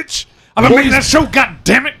show, bitch? I've been making that show,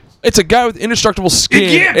 goddammit. It's a guy with indestructible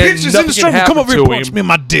skin. Yeah, bitch, it's indestructible. Come over here and punch me in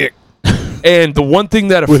my dick. And the one thing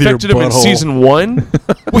that With affected him in butthole. season 1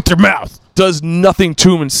 With your mouth. does nothing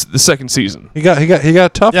to him in the second season. He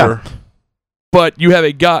got tougher. Yeah. But you have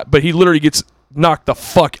a guy, but he literally gets knocked the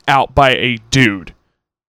fuck out by a dude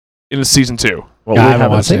in the season 2. Well, Yeah, I we haven't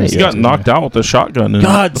haven't watched seen it it He yet. got knocked out with a shotgun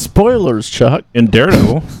God, spoilers, Chuck. in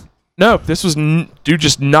Daredevil. No, this was dude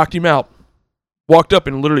just knocked him out. Walked up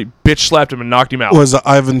and literally bitch slapped him and knocked him out. Was it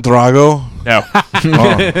Ivan Drago? No.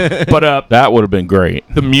 Oh, But that would have been great.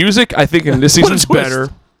 the music, I think, in this season's twist.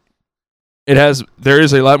 better. There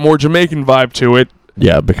is a lot more Jamaican vibe to it.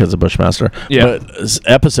 Yeah, because of Bushmaster. Yeah. But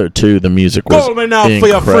episode 2, the music was Call me now for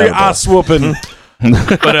your free incredible. ass whooping.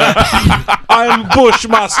 But I'm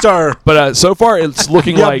Bushmaster. but so far it's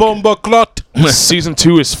looking Ya like bomba clot. season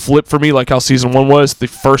 2 is flipped for me, like how season 1 was. The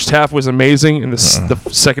first half was amazing, and the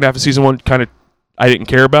second half of season 1 kind of I didn't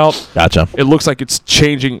care about. Gotcha. It looks like it's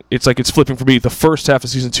changing. It's like it's flipping for me. The first half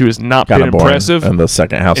of season 2 has not Kind been of boring. impressive, And the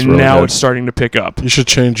second house and really now good. it's starting to pick up. You should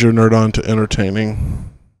change your nerd on to entertaining.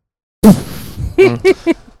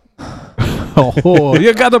 Oh,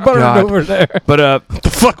 you got the butter God. over there. But What the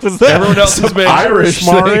fuck was that? everyone else has been Irish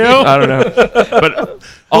Mario. I don't know. But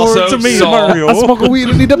also to me, saw, Mario. I smoke a weed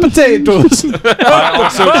and eat the potatoes. I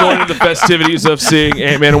also joined in the festivities of seeing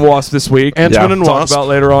Ant-Man and Wasp this week. Ant-Man and Talked Wasp. about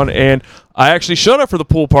later on, and I actually showed up for the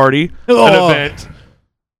pool party, an Oh. event.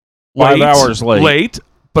 5 hours late.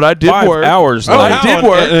 But I did 5 work. hours Oh, late. I did wow,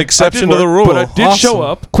 work. an exception I did to the work, rule. But I did show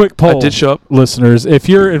Awesome. up. Quick poll. I did show up. Listeners, if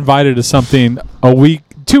you're invited to something a week,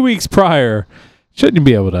 2 weeks prior, shouldn't you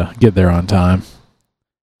be able to get there on time?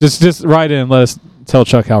 Just write in and let us tell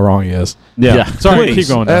Chuck how wrong he is. Yeah. Sorry, Please.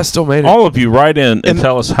 keep going. I Now. still made it. All of you, write in and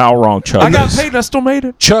tell us how wrong Chuck I got is. paid and I still made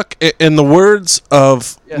it. Chuck, in the words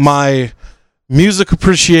of Yes. my music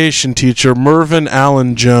appreciation teacher, Mervyn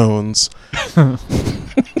Allen Jones,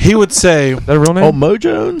 he would say, Is that a real name? Oh, Mo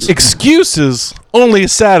Jones? excuses only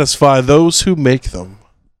satisfy those who make them.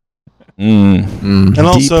 Mm. Deep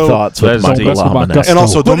also- thoughts with That's Michael deep. Laminack. And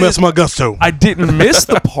also, don't But mess my gusto. I didn't miss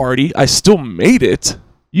the party. I still made it.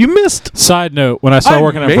 You missed. Side note: when I started I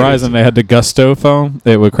working at made Verizon, it. they had the Gusto phone.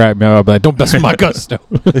 It would crack me up. I'd be like, "Don't mess with my Gusto."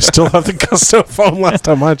 They still have the gusto phone last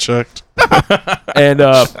time I checked. And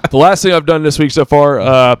the last thing I've done this week so far,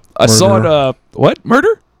 I saw it. What?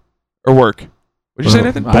 Murder or work? What'd you say,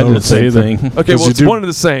 Nathan? I didn't say Same either. thing. Okay, 'Cause well, you it's do one and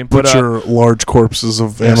the same. But Butcher large corpses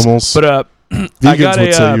of animals. but I Vegans got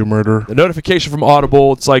would say you murder. a notification from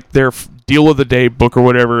Audible. It's like their deal of the day book or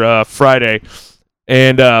whatever Friday,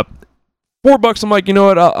 and $4. I'm like, you know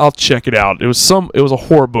what? I'll check it out. It was a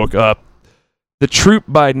horror book. The Troop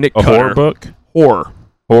by Nick A Cutter. horror book? Horror.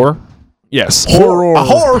 Horror? Yes.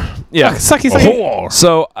 Horror. Yeah.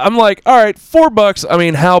 So I'm like, all right, $4. I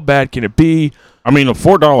mean, how bad can it be? I mean, a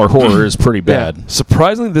 $4 horror is pretty bad. Yeah.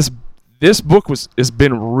 Surprisingly, this book has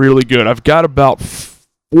been really good. I've got about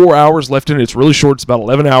 4 hours left in it. It's really short. It's about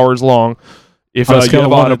 11 hours long. If On a you scale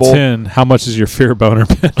have of 1 to Audible, 10, how much is your fear boner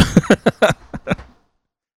been?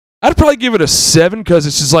 I'd probably give it a 7 because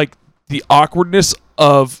it's just like the awkwardness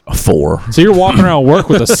of. A 4. So you're walking around work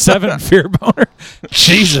with a 7 fear boner?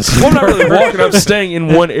 Jesus. Well, I'm not really walking. I'm staying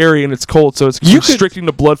in one area and it's cold, so it's You could- restricting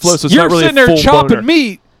the blood flow. So it's You're not really sitting a there full chopping boner.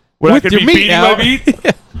 meat When I with could your be meat beating out. my meat.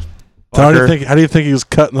 How do you Fucker. think? How do you think he was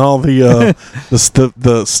cutting all the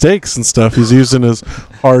the steaks and stuff? He's using his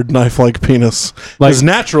hard knife-like penis, Like- his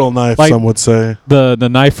natural knife. like- some would say. The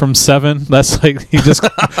knife from Seven. That's like he just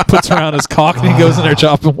puts around his cock and he goes in there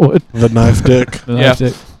chopping wood. The knife dick. The Yeah. knife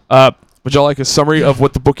dick. Would y'all like a summary of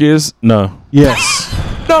what the book is? No. Yes.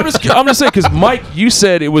 No, I'm just saying because Mike, you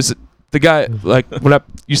said it was the guy. Like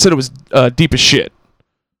you said it was deep as shit.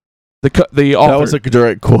 The author. That was a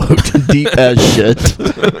direct quote. Deep as shit.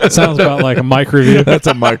 It sounds about like a mic review. That's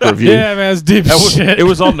a mic review. Yeah, man, it's deep as shit. It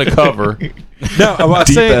was on the cover. No, I was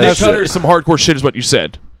Deep saying as that's shit. Cutter some hardcore shit is what you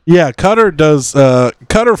said. Yeah, Cutter does.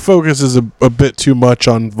 Cutter focuses a bit too much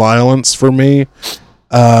on violence for me,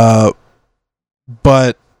 but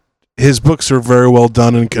his books are very well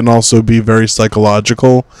done and can also be very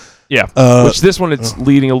psychological. Yeah. Uh, Which this one it's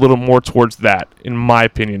leading a little more towards that, in my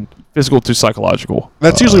opinion, physical to psychological.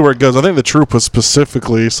 That's usually where it goes. I think the troop was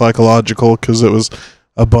specifically psychological because it was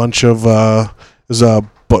a bunch of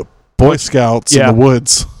Boy Scouts Yeah. in the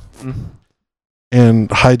woods, Mhm. and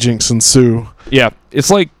hijinks ensue. Yeah, it's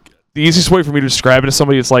like the easiest way for me to describe it to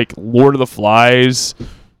somebody is like Lord of the Flies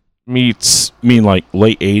meets I mean, like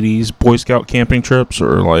late 80s Boy Scout camping trips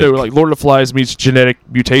or like. they were like Lord of the Flies meets genetic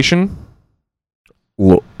mutation.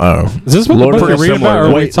 Oh. Is this what Lord the book of you're the, reading about? Or are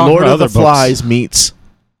we wait, talking Lord about of the other books? Flies meets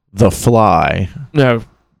The Fly. No,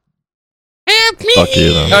 Fuck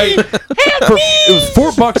you, then. it was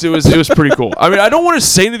 $4. It was pretty cool. I mean, I don't want to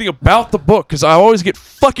say anything about the book because I always get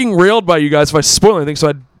fucking railed by you guys if I spoil anything.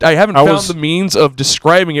 So I haven't I found was- the means of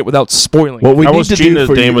describing it without spoiling. What we How need was to Gina do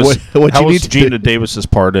for Davis? you, what How you need was to Gina do, Davis's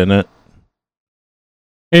part in it?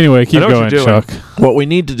 Anyway, keep I know what going, you're doing. Chuck. what we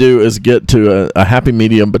need to do is get to a happy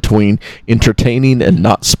medium between entertaining and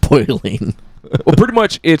not spoiling. Well, pretty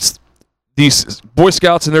much it's these Boy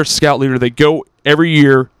Scouts and their scout leader. They go every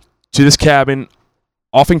year to this cabin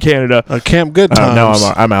off in Canada. Camp Good Times.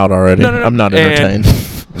 No, I'm out already. No. I'm not And-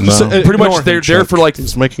 entertained. No. So, Pretty much ignore they're him, there Chuck. for, like-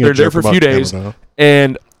 He's making they're a there joke for a about few days. Canada.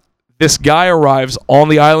 And this guy arrives on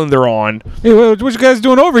the island they're on. Hey, what you guys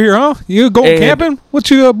doing over here, huh? You going And- camping? What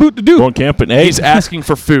you boot to do? Going camping. Hey, He's asking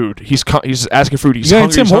for food. He's asking food. He's You got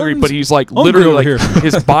hungry. Tim He's hungry, Hortons? but he's like Hungry literally over like here.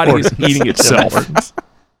 his body is eating itself.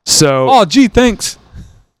 So Oh, gee, thanks.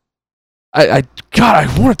 I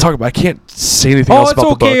want to talk about. I can't say anything Oh, else it's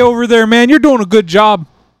about okay the book. over there, man. You're doing a good job.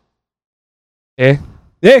 Eh?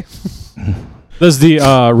 Yeah. Does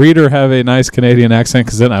the reader have a nice Canadian accent?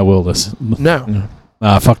 Because then I will listen. No.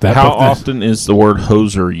 Fuck that. how book then. often is the word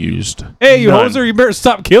hoser used? Hey, you None. hoser, you better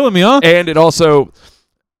stop killing me, huh? And it also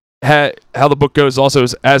how the book goes also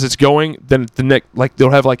is as it's going, then the next, like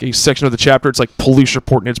they'll have like a section of the chapter. It's like police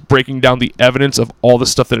report, and it's breaking down the evidence of all the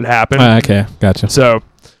stuff that had happened. Okay, gotcha. So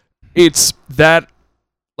it's that,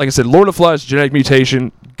 like I said, Lord of the Flies, genetic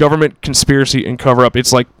mutation, government conspiracy, and cover up.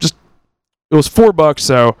 It's like it was $4,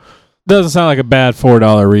 so Doesn't sound like a bad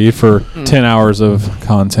 $4 read for 10 hours of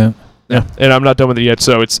content. yeah. And I'm not done with it yet.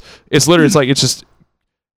 So it's literally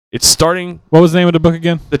it's starting What was the name of the book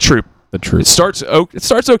again? the troop. The Truth. It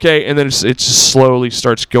starts okay, and then it just slowly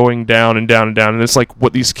starts going down and down and down. And it's like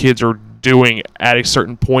what these kids are doing at a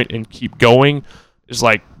certain point and keep going is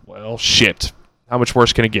like, well, shit. How much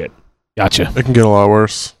worse can it get? Gotcha. It can get a lot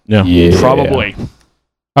worse. Yeah. Probably.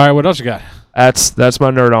 All right, what else you got? That's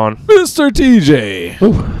my nerd on. Mr.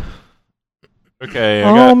 TJ. Okay,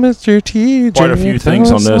 I got Mr. TJ. quite a few things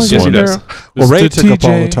on this Yes, he one. does. Well, Ray Mr. took up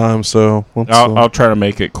all the TJ. time, so let's, I'll try to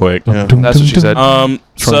make it quick. yeah, That's what she said. So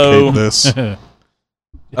truncate this.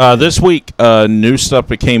 this week, new stuff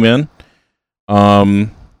that came in.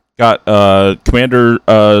 Got Commander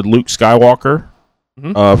Luke Skywalker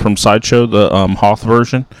from Sideshow, the Hoth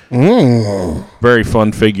version. Very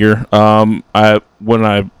fun figure. When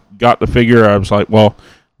I got the figure, I was like, well,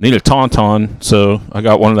 need a Tauntaun, so I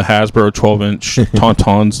got one of the Hasbro 12-inch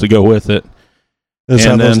Tauntauns to go with it. Does it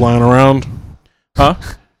have And those then- lying around? Huh?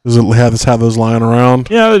 Does it have those lying around?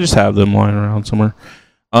 Yeah, they just have them lying around somewhere.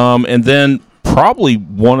 And then probably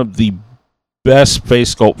one of the best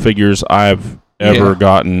face sculpt figures I've ever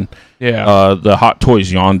gotten. Yeah. The Hot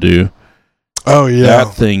Toys Yondu. Oh yeah.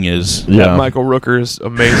 That thing is That Michael Rooker is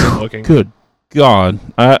amazing looking. good. God,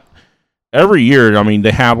 every year, I mean,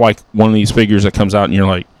 they have like one of these figures that comes out, and you're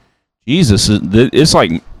like, Jesus, it's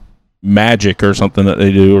like magic or something that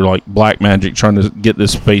they do, or like black magic, trying to get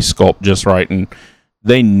this face sculpt just right, and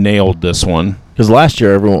they nailed this one. Because last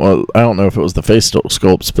year, everyone, I don't know if it was the face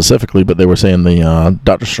sculpt specifically, but they were saying the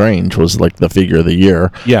Doctor Strange was like the figure of the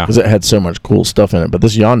year Yeah, because it had so much cool stuff in it. But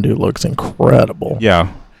this Yondu looks incredible.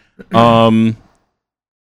 yeah.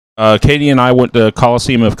 Katie and I went to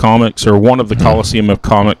Coliseum of Comics, or one of the Coliseum of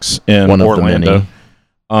Comics in One of the Orlando.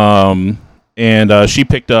 many. And she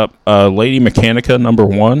picked up Lady Mechanica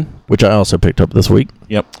 #1. Which I also picked up this week.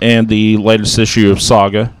 Yep, and the latest issue of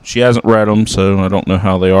Saga. She hasn't read them, so I don't know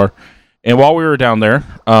how they are. And while we were down there,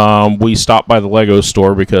 we stopped by the Lego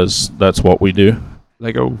store because that's what we do.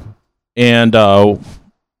 Lego. And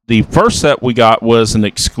the first set we got was an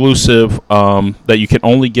exclusive that you can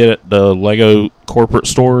only get at the Lego corporate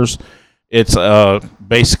stores. It's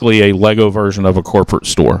basically a Lego version of a corporate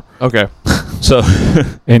store. Okay. So,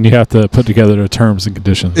 And you have to put together the terms and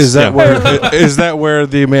conditions. Is that where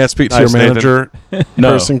the may I speak to Nice, your Nathan. manager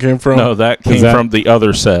no, person came from? no, that came that- from the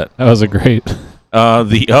other set. That was a great.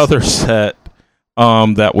 The other set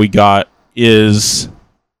that we got is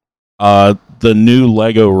the new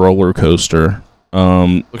Lego roller coaster.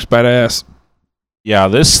 Looks badass. Yeah,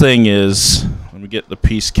 this thing is. Let me get the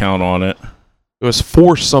piece count on it. It was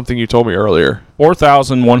 4 something you told me earlier.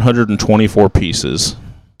 4,124 pieces.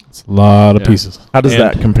 It's a lot of Yeah. pieces. How does And-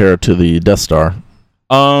 that compare to the Death Star?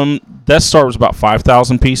 Death Star was about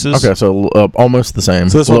 5,000 pieces. Okay, so almost the same.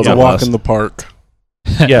 So this A one's a little bit walk less. in the park.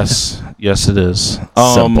 Yes, yes, it is.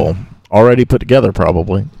 Simple. Already put together,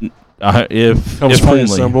 probably. If Comes if only.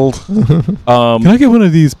 pre-assembled. Can I get one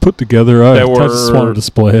of these put together? I There just want were- to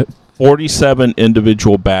display it. 47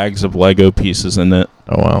 individual bags of Lego pieces in it.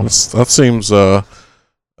 Oh, wow. That seems Yeah.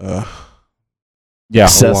 a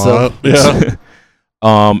Excessive. lot.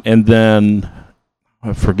 Yeah. And then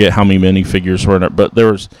I forget how many minifigures were in it, but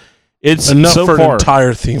there was. It's Enough so for an far.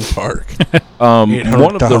 entire theme park. One of the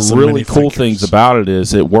 800,000 really cool minifigures. things about it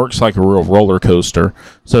is it works like a real roller coaster.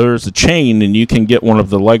 So there's a chain, and you can get one of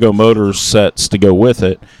the Lego Motors sets to go with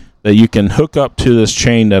it that you can hook up to this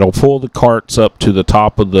chain that'll pull the carts up to the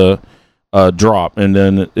top of the drop, and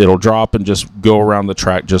then it'll drop and just go around the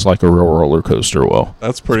track just like a real roller coaster will.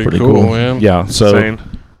 That's pretty, pretty cool, cool. man. Yeah, so Insane.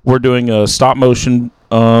 we're doing a stop motion,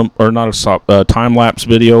 or not a stop, time lapse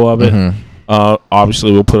video of it. Mhm.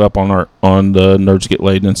 Obviously, we'll put up on the Nerds Get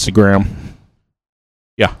Laid Instagram.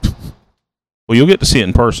 Yeah. Well, you'll get to see it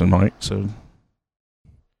in person, Mike. So,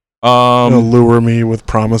 It'll lure me with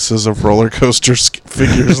promises of roller coaster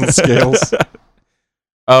figures and scales.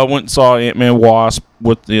 went and saw Ant-Man Wasp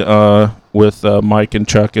with the with Mike and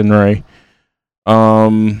Chuck and Ray,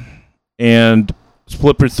 and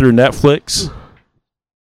flipped it through Netflix,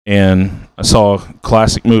 and I saw a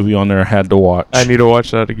classic movie on there I had to watch. I need to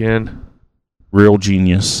watch that again. Real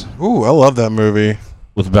Genius Ooh, I love that movie.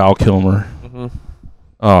 with Val Kilmer. Mm-hmm.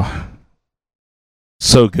 Oh,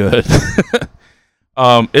 so good.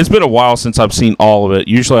 It's been a while since I've seen all of it.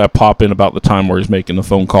 Usually I pop in about the time where he's making the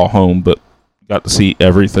phone call home, but got to see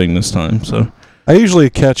everything this time. So I usually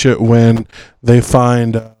catch it when they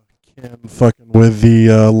find Ken fucking with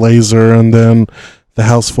the laser and then the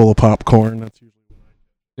house full of popcorn. That's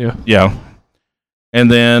usually yeah, and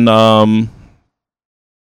then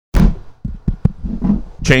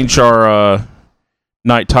change our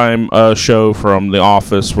nighttime show from The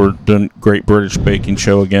Office. We're doing Great British Baking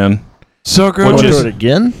Show again. So good. Want Which to is- do it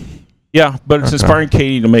again? Yeah, but it's inspiring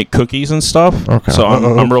Katie to make cookies and stuff. Okay. So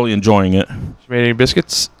Uh-oh. I'm really enjoying it. You made any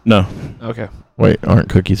biscuits? No, Okay. Wait, aren't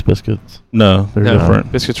cookies biscuits? no, they're No,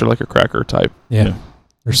 different. Biscuits are like a cracker type. Yeah. Yeah.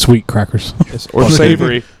 They're sweet crackers. Yes, or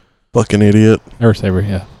savory. fucking idiot. Or savory,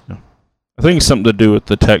 yeah. I think it's something to do with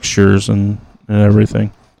the textures and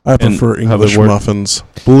everything. I prefer how they English work. muffins.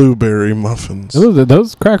 Blueberry muffins.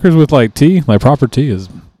 Those crackers with like tea, like proper tea, is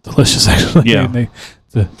delicious. Actually, Yeah.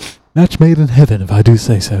 It's a match made in heaven, if I do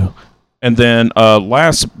say so. And then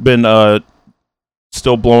last been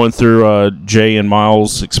still blowing through Jay and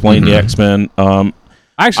Miles Explain the X-Men. I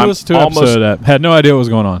actually I'm listened to an episode almost- of that. Had no idea what was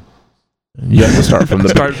going on. You have to start from the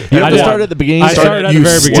Start- beginning. You have I to did. start at the beginning. I started at the you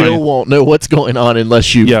very still beginning. won't know what's going on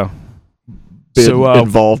unless you've Yeah. been So,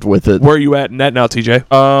 involved with it. Where are you at in that now, TJ?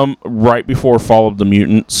 Right before Fall of the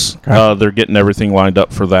Mutants. Okay. They're getting everything lined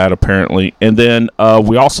up for that, apparently. And then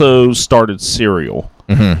we also started Serial.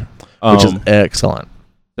 Mhm. Which is excellent.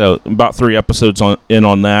 So about 3 episodes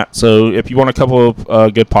on that. So if you want a couple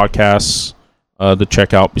of good podcasts to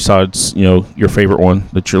check out besides, your favorite one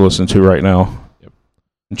that you're listening to right now,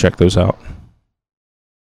 and check those out.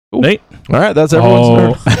 Cool. Nate? All right, that's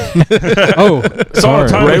everyone's turn. Oh, It's all the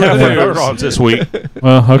time we Ray have with for the news. Nerd-Ons this week.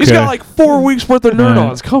 well, okay. He's got like 4 weeks worth of nerd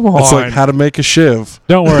ons. Come on. It's like how to make a shiv.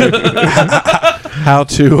 Don't worry. How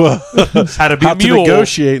to how to be how a to mule.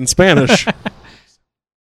 negotiate in Spanish.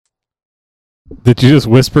 Did you just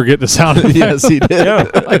whisper? Get the sound effect? Yes, he did. Yeah.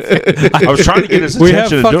 I was trying to get his We have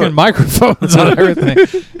attention to do fucking it. microphones on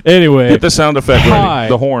everything. Anyway, Get the sound effect Hi. ready.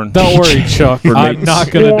 The horn. don't worry, Chuck. For I'm Nate's- not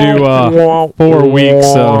going to do 4 weeks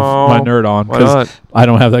of my nerd on Why because not? I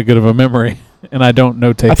don't have that good of a memory and I don't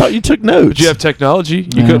notate. I thought you took notes. Did you have technology?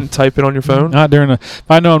 You No. couldn't type it on your phone? Not during if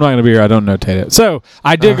I know I'm not going to be here, I don't notate it. So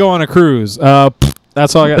I did go on a cruise.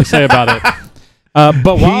 That's all I got to say about it.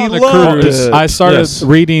 But while on the loved cruise, it. I started Yes.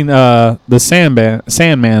 reading the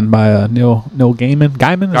Sandman by Neil Gaiman.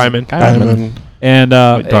 Gaiman. And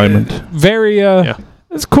Like Diamond. very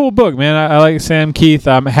it's a cool book, man. I like Sam Keith.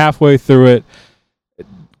 I'm halfway through it.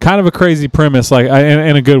 Kind of a crazy premise, like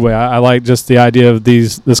in a good way. I like just the idea of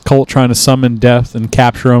this cult trying to summon death and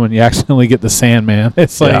capture him, and you accidentally get the Sandman.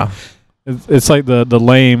 It's like Yeah. it's like the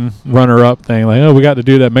lame runner-up thing. Like, oh, we got to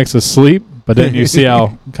do that makes us sleep, but then you see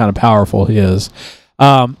how kind of powerful he is.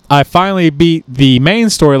 I finally beat the main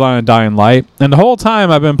storyline of Dying Light, and the whole time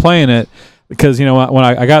I've been playing it because when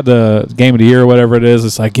I got the Game of the Year or whatever it is,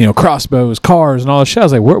 it's like crossbows, cars, and all this shit. I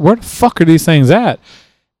was like, where the fuck are these things at?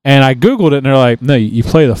 And I Googled it, and they're like, no, you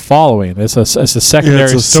play the following. It's a secondary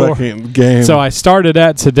it's a story. second game. So I started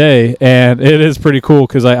that today, and it is pretty cool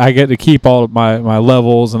because I get to keep all of my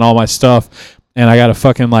levels and all my stuff, and I got a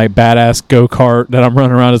fucking like badass go-kart that I'm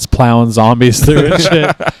running around. It's plowing zombies through and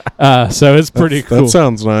shit. So it's pretty cool. That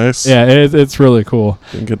sounds nice. Yeah, it's really cool.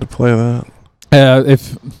 Didn't get to play that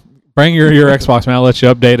If bring your Xbox, man, I'll let you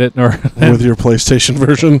update it. Or with your PlayStation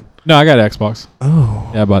version. no, I got an Xbox. Oh.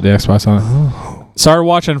 Yeah, I bought the Xbox on it. Started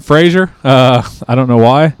watching Frasier. I don't know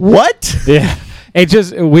why. What? Yeah, it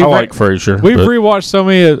just I like Frasier. We've but rewatched so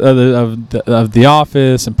many of the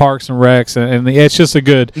Office and Parks and Recs, and it's just a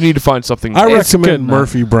good. You need to find something. I It's good recommend enough.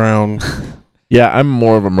 Murphy Brown. Yeah, I'm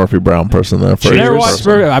more of a Murphy Brown person than a I've never Frasier watched.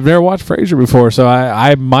 person. I've never watched Frasier before, so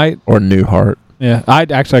I might. Or Newhart. Yeah, I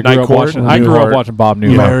grew Night up Court, watching. I grew up Newhart. watching Bob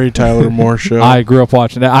Newhart. Mary Tyler Moore Show. I grew up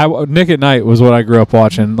watching that. Nick at Night was what I grew up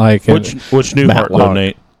watching. Like, which Newhart though, Matlock.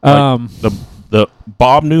 Nate? the The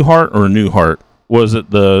Bob Newhart or Newhart? Was it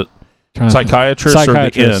the psychiatrist or the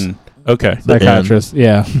Psychiatrist. inn? Okay. psychiatrist.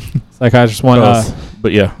 Yeah, psychiatrist one.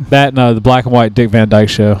 But yeah. That and the black and white Dick Van Dyke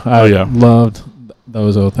Show. I yeah. loved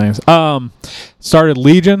those old things. Started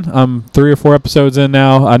Legion. I'm 3 or 4 episodes in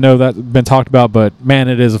now. I know that's been talked about, but man,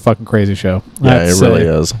 it is a fucking crazy show. Yeah, That's, it really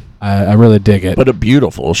is. I really dig it. But a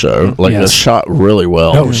beautiful show. Like, Yes. it's shot really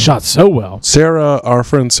well. No, it was shot so well. Sarah, our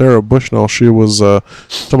friend Sarah Bushnell, she was talking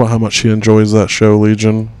about how much she enjoys that show,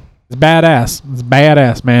 Legion. It's badass. It's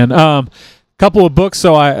badass, man. Couple of books.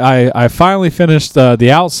 So I finally finished The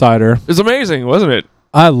Outsider. It's amazing, wasn't it?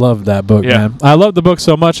 I loved that book, Yeah. man. I loved the book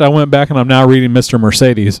so much. I went back and I'm now reading Mr.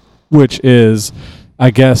 Mercedes, which is,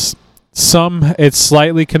 I guess, it's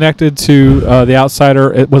slightly connected to The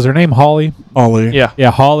Outsider. Was her name Holly? Ollie. Yeah.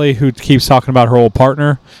 Yeah, Holly, who keeps talking about her old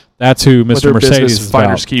partner. That's who With Mr. their Mercedes business is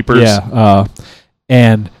finders about. keepers. Yeah,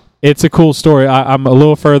 and It's a cool story. I'm a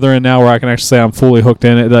little further in now where I can actually say I'm fully hooked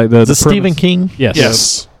in it. Is it Stephen King? Yes.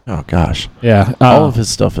 Yes. Oh gosh, Yeah. all of his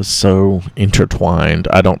stuff is so intertwined.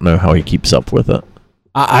 I don't know how he keeps up with it.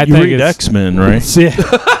 I You think read it's, X-Men, right?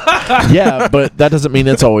 Yeah. Yeah, but that doesn't mean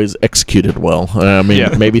it's always executed well. I mean,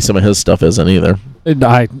 Yeah. maybe some of his stuff isn't either.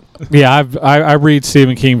 I read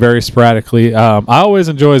Stephen King very sporadically. I always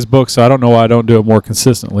enjoy his books, so I don't know why I don't do it more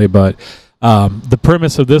consistently. But the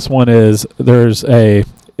premise of this one is there's a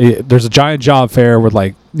giant job fair with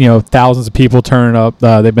thousands of people turning up.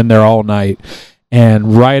 They've been there all night,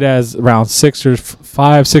 and right as around 6 in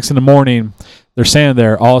the morning, they're standing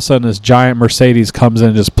there. All of a sudden, this giant Mercedes comes in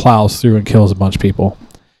and just plows through and kills a bunch of people,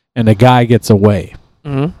 and the guy gets away.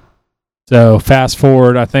 Mm-hmm. So fast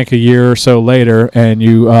forward, I think a year or so later, and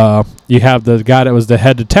you have the guy that was the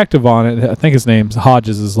head detective on it. I think his name's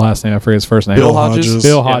Hodges. His last name, I forget his first name. Bill Hodges.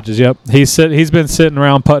 Bill Hodges. Yep. He's been sitting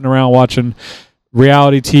around, putting around, watching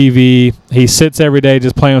reality TV. He sits every day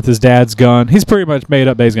just playing with his dad's gun. He's pretty much made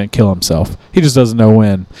up that he's going to kill himself. He just doesn't know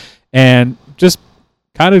when, and just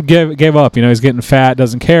kind of gave up. He's getting fat,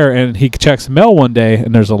 doesn't care, and he checks the mail one day,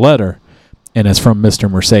 and there's a letter, and it's from Mr.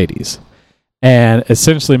 Mercedes. And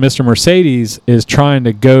essentially, Mr. Mercedes is trying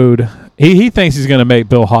to goad. He thinks he's going to make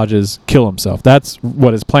Bill Hodges kill himself. That's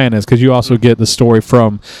what his plan is, because you also get the story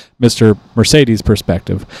from Mr. Mercedes'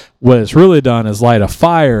 perspective. What it's really done is light a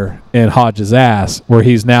fire in Hodges' ass, where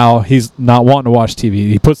he's not wanting to watch TV.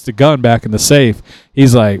 He puts the gun back in the safe.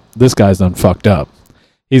 He's like, this guy's done fucked up.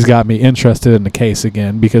 He's got me interested in the case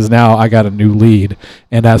again, because now I got a new lead,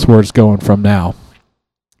 and that's where it's going from now.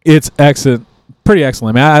 It's excellent. Pretty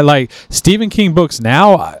excellent. I like Stephen King books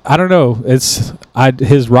now. I don't know.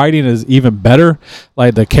 His writing is even better.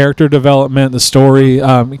 Like the character development, the story,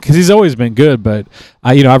 because he's always been good. But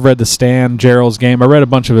I've read The Stand, Gerald's Game. I read a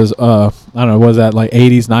bunch of his. I don't know. What was that, like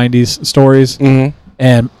 80s, 90s stories? Mm-hmm.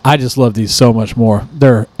 And I just love these so much more.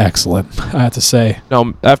 They're excellent, I have to say.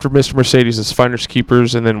 Now, after Mr. Mercedes is Finders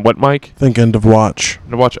Keepers, and then what, Mike? Think End of Watch.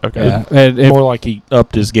 To watch. Okay. Yeah, and More like he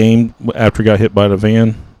upped his game after he got hit by the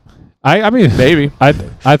van. I mean, Maybe. I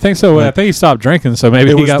think so. I think he stopped drinking, so maybe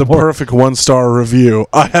It he was got the more. perfect 1-star review.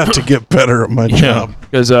 I have to get better at my job.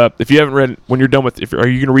 Because if you haven't read, when you're done with, are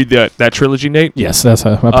you going to read that trilogy, Nate? Yes, that's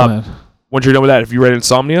my plan. Once you're done with that, have you read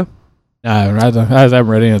Insomnia? No, I haven't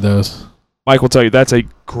read any of those. Mike will tell you that's a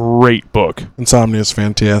great book. Insomnia is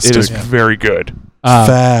fantastic. It is very good.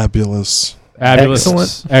 Fabulous. Fabulous.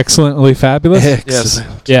 Excellent. Excellently fabulous.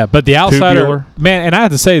 Excellent. Yeah, but the outsider, Tubular. man, and I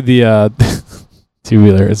have to say the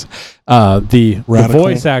two-wheeler is the Radical.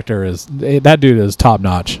 voice actor is that dude is top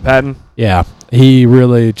notch. Patton. Yeah, he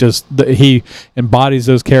really he embodies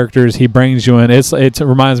those characters. He brings you in. It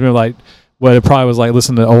reminds me of like what it probably was like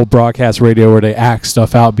listening to old broadcast radio where they act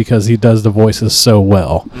stuff out because he does the voices so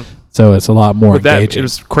well. So it's a lot more With that, engaging. it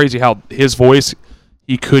was crazy how his voice,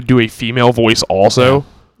 he could do a female voice also.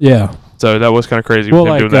 Yeah. So that was kind of crazy Well,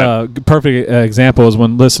 with him like doing that. perfect example is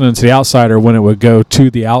when listening to The Outsider, when it would go to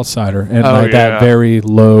The Outsider, and Oh, like yeah. that very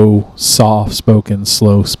low, soft-spoken,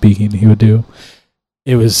 slow speaking he would do.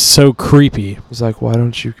 It was so creepy, He's like, why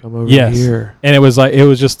don't you come over Yes. here? and it was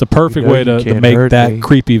just the perfect know way you to can't make hurt that me.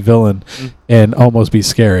 creepy villain Mm. and almost be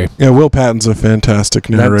scary. Yeah, Will Patton's a fantastic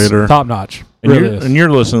narrator. Top notch. And, Really is.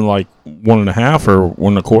 you're listening like 1.5 or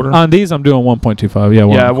 1.25? On these, I'm doing 1.25. Yeah,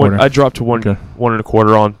 1 Yeah, and a quarter. I dropped to 1 Okay. 1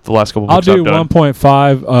 1/4 on the last couple of I'll books do I've done.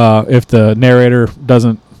 1.5 if the narrator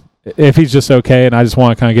doesn't. If he's just okay, and I just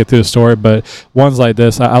want to kind of get through the story, but ones like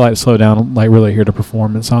this, I like to slow down, like really hear the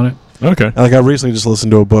performance on it. Okay. Like I recently just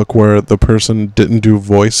listened to a book where the person didn't do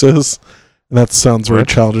voices, and that sounds very Right.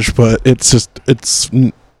 childish, but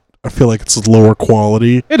I feel like it's lower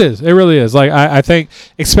quality. It is. It really is. Like I think,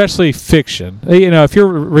 especially fiction. If you're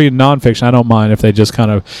reading nonfiction, I don't mind if they just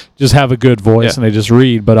kind of just have a good voice Yeah. and they just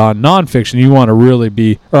read. But on nonfiction, you want to really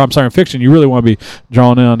be, in fiction, you really want to be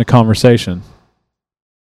drawn in on the conversation.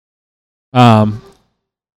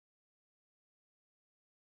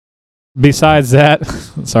 Besides that,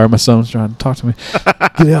 sorry, my son's trying to talk to me.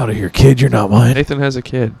 Get out of here, kid. You're not mine. Nathan has a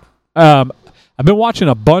kid. I've been watching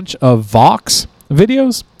a bunch of Vox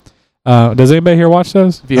videos. Does anybody here watch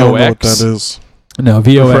those? I don't know what VOX. that is. No,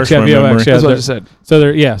 VOX. Refresh Yeah, my VOX. memory. Yeah, That's what I they're- just said. so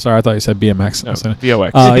they're sorry, I thought you said BMX. No, So,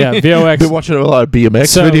 VOX. yeah, VOX. Been watching a lot of BMX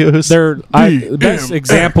So videos. the best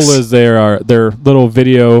example is their little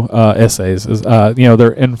video essays.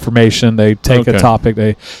 Their information. They take a Okay.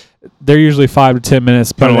 topic. They're usually 5 to 10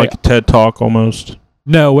 minutes. But Kind of like a TED Talk almost.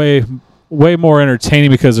 no, way more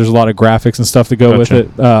entertaining because there's a lot of graphics and stuff to go with Gotcha.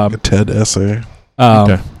 it. A TED essay.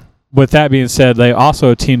 Okay. With that being said, they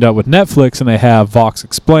also teamed up with Netflix and they have Vox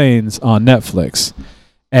Explains on Netflix.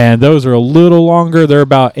 and those are a little longer. They're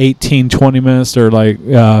about 18, 20 minutes. They're like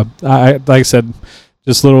I said,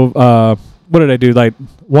 just little. What did I do? Like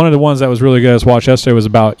one of the ones that was really good I watched yesterday was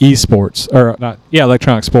about esports or not? Yeah,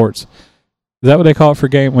 electronic sports. Is that what they call it for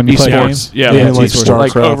game when you play games? Yeah, Yeah, like esports. StarCraft,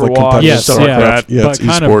 like like Overwatch, competitive Yes, stuff yeah. like that. Yeah, but it's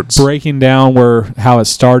kind esports. of breaking down how it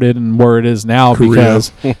started and where it is now Korea.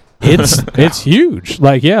 because it's huge.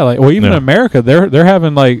 Like even in Yeah. America they're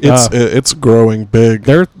having like It's growing big.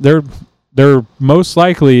 they're most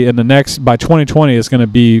likely in the next by 2020 it's going to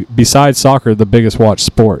be besides soccer the biggest watched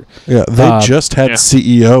sport. Yeah, they just had yeah.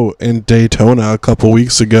 CEO in Daytona a couple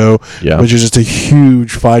weeks ago, Yeah. which is just a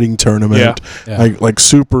huge fighting tournament. Yeah. Like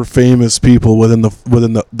super famous people within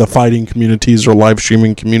the fighting communities or live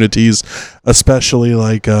streaming communities, especially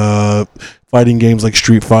like fighting games like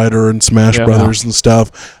Street Fighter and Smash Yeah. Brothers and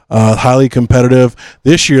stuff. Highly competitive.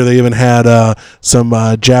 This year they even had some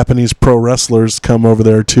Japanese pro wrestlers come over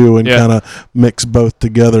there too and Yeah. kind of mix both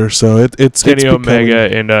together. So it's Kenny becoming-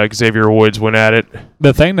 Omega and Xavier Woods went at it.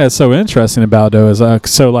 The thing that's so interesting about it, though, is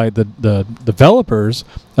the developers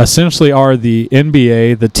essentially are the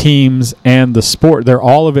NBA, the teams, and the sport. They're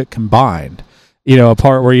all of it combined. You know, a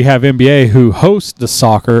part where you have NBA who host the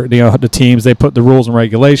soccer, the teams, they put the rules and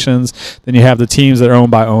regulations. Then you have the teams that are owned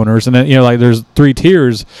by owners. And then, there's 3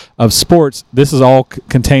 tiers of sports. This is all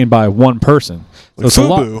contained by one person. So it's a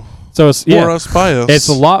lot. FUBU. So it's, For us, by us. it's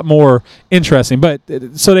a lot more interesting. But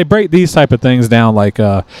so they break these type of things down. Like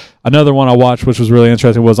another one I watched, which was really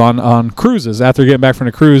interesting, was on cruises. After getting back from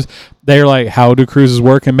the cruise, they're like, how do cruises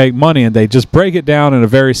work and make money? And they just break it down in a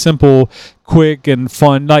very simple, quick, and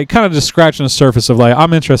fun, like kind of just scratching the surface of like,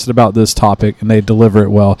 I'm interested about this topic, and they deliver it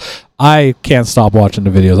well. I can't stop watching the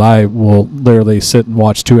videos. I will literally sit and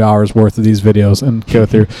watch 2 hours worth of these videos and go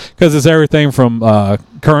through because it's everything from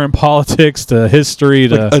current politics to history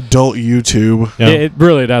to like adult YouTube. Yeah. it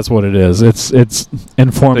really, that's what it is. It's I think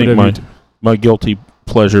informative. my guilty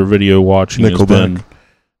pleasure video watching has Nickelback.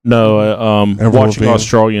 been Avril watching Lavigne.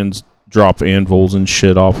 Australians drop anvils and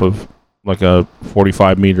shit off of like a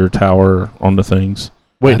 45-meter tower onto things.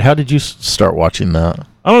 Wait, how did you start watching that?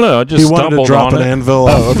 I don't know. I just He wanted to stumbled drop on an it. anvil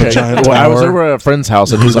off a giant Well, I was tower. over at a friend's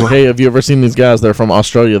house, and he's like, "Hey, have you ever seen these guys? They're from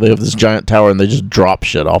Australia. They have this giant tower, and they just drop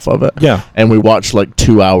shit off of it." Yeah, And we watched like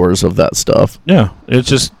 2 hours of that stuff. yeah.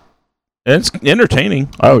 It's entertaining.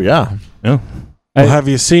 Oh yeah, Well, have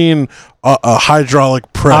you seen a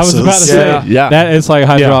hydraulic press? I was about to say Yeah. Yeah. that it's like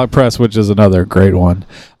hydraulic press, which is another great one.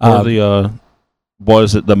 Or the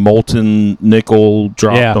was it the molten nickel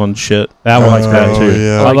dropped Yeah. on shit? That I one's like that too.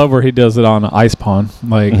 Yeah. I love where he does it on an ice pond.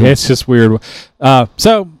 Like Mhm. it's just weird.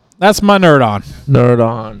 So that's my nerd on. nerd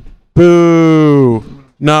on. Boo!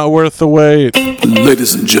 Not worth the wait.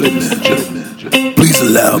 Ladies and gentlemen, please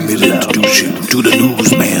allow me to introduce you to the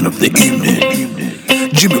newsman of the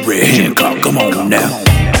evening, Jimmy Ray Hancock. Come on now.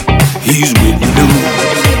 He's with the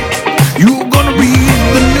news. You're gonna read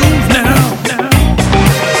the news now.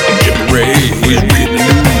 Jimmy Ray is with the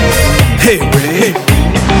news. Hey Ray,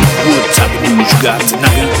 what type of news you got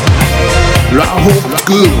tonight? Well, I hope it's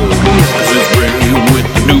good, 'cause it's Ray with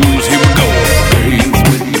the news. Here we go. Ray's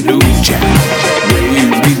with the news chat.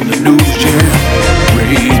 Ray's reading the news chat.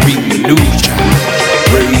 Ray's reading the news chat.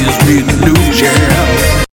 Ray's reading the news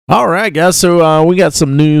chat. All right, guys. So we got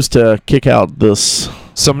some news to kick out this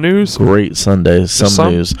Some news. great Sunday.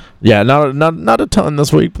 Some news. Yeah, not a ton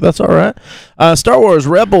this week, but that's all right. Star Wars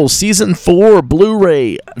Rebels Season 4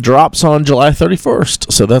 Blu-ray drops on July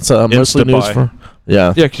 31st. So that's mostly news Insta-buy. for.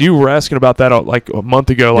 Yeah. Yeah, 'cause you were asking about that like a month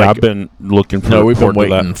ago. Yeah, Like, I've been looking for. No, we've been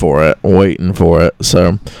forward to that. waiting for it.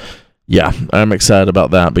 So, yeah, I'm excited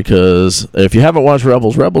about that because if you haven't watched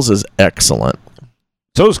Rebels is excellent.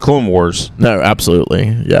 So is Clone Wars. No,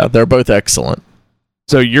 absolutely. Yeah, they're both excellent.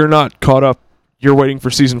 so you're not caught up. You're waiting for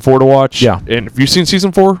season 4 to watch. Yeah. And have you seen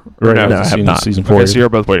season 4? Or No, I have Seen not. Season 4. Okay, so you're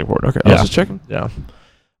both waiting for it. Okay, I Yeah. was just checking. Yeah.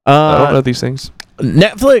 I don't know these things.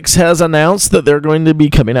 Netflix has announced that they're going to be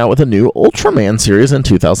coming out with a new Ultraman series in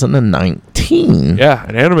 2019. Yeah,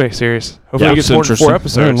 an anime series. Hopefully Yeah, it gets it's more than 4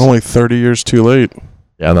 interesting. episodes. Man, only 30 years too late.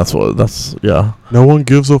 Yeah, that's No one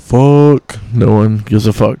gives a fuck. no one gives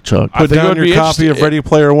a fuck, Chuck. I Put think it down would your be copy of interesting- Ready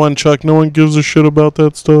Player One, Chuck. No one gives a shit about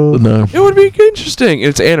that stuff. No. It would be interesting.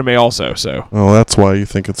 It's anime also, so. Oh, that's why you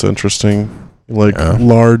think it's interesting. Like Yeah.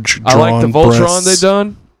 large I drawn like the Voltron breasts. they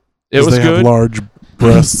done. It 'Cause was they good. have large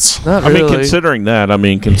breasts. Not I mean,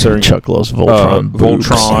 really. considering Chuck loves Voltron. boobs.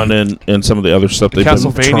 Voltron and some of the other stuff they've done.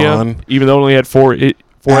 Castlevania, Tron. even though it only had four episodes,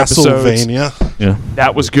 Castlevania.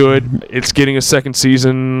 that was good. It's getting a second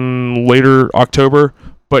season later October.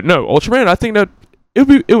 But no, Ultraman, I think that I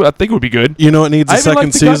think it would be good. You know what needs a I even second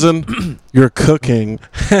like the season? Your cooking.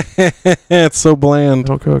 It's so bland.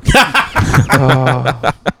 Don't cook.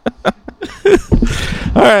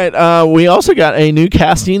 All right. We also got a new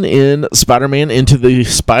casting in Spider-Man Into the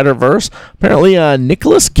Spider-Verse. Apparently,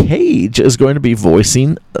 Nicolas Cage is going to be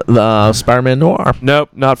voicing the Spider-Man Noir. Nope,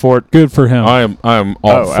 not for it. Good for him. I am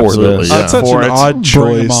all for absolutely, this, yeah. That's such For an it. odd Bring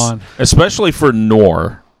him choice. on. especially for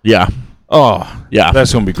Nor. Yeah. Oh, Yeah.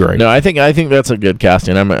 that's gonna be great. No, I think that's a good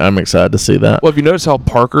casting. I'm excited to see that. Well, have you noticed how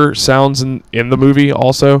Parker sounds in the movie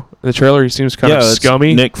also? In the trailer, he seems kind of it's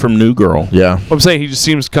scummy. Nick from New Girl. Yeah. I'm saying he just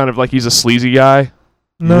seems kind of like he's a sleazy guy.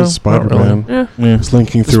 No, Spider-Man. Yeah. Yeah. He's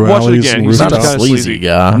linking Just through watch it alleys again. and He's He's not Sounds a kinda rooftops. sleazy sleazy.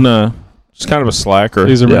 guy. No, just kind of a slacker.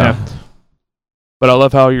 He's a Yeah. But I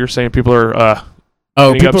love how you're saying people are.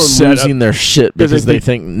 Oh, Getting people are upset losing their shit because they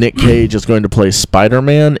think Nick Cage is going to play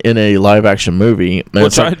Spider-Man in a live-action movie. And Which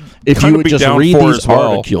it's like, I'd if you kinda would be just down read for these as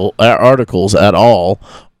well. articles at all,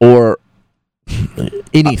 or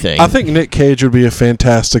anything. I think Nick Cage would be a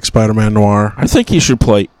fantastic Spider-Man Noir. I think he should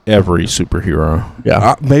play every superhero.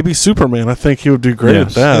 yeah. Maybe Superman. I think he would do great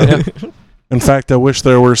Yes. at that. In fact, I wish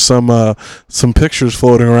there were some pictures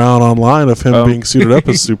floating around online of him being suited up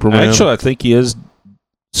as Superman. Actually, I think he is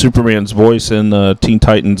Superman's voice in the Teen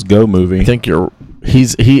Titans Go movie. I think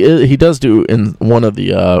he does do in one of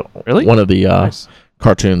the Really? Nice.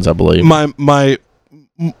 Cartoons, I believe. my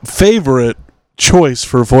favorite choice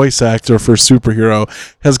for voice actor for superhero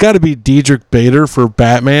has got to be Diedrich Bader for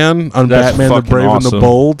Batman on That's Batman the fucking Brave and awesome. the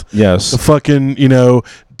Bold. Yes. The fucking,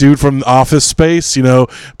 dude from Office Space,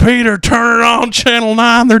 Peter, turn it on Channel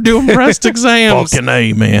 9. They're doing breast exams. Fucking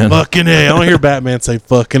A, man. Fucking A. I don't hear Batman say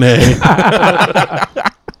fucking A.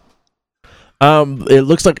 It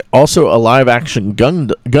looks like also a live-action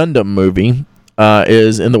Gundam movie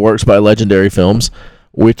is in the works by Legendary Films,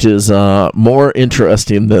 which is more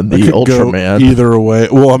interesting than It the could go Ultraman. either way.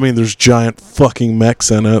 Well, I mean, there's giant fucking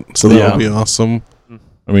mechs in it, so that Yeah. would be awesome.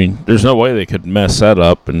 I mean, there's no way they could mess that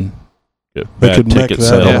up and get They bad could mech ticket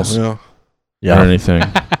that up. sales Yeah. or Yeah. anything.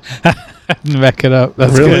 Back it up.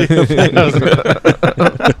 That's Really? good.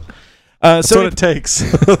 That's what it takes.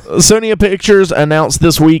 Sony Pictures announced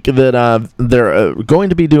this week that they're going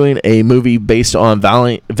to be doing a movie based on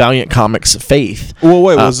Valiant Comics' Faith. Well,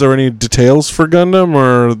 wait, was there any details for Gundam,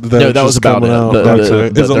 or No, that was about it.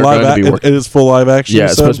 Is it they're live? going to be It working- is full live action. Yeah, you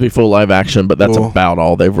it's said? supposed to be full live action, but that's Cool. about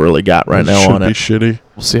all they've really got right now Should on be it. shitty.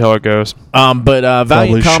 We'll see how it goes. But Probably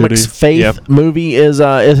Valiant Comics' shitty. Faith Yep. movie it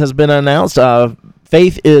has been announced.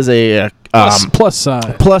 Faith is a plus size.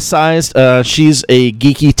 plus-sized. She's a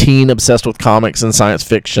geeky teen obsessed with comics and science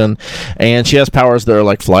fiction, and she has powers that are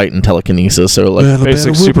like flight and telekinesis. So like, Well,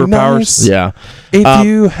 basic it would be superpowers. nice yeah. If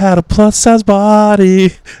you had a plus size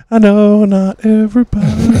body, I know not everybody.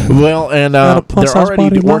 Well, and Got a they're plus-size already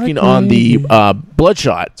body working like on the me.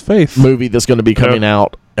 Bloodshot It's Faith. movie that's going to be coming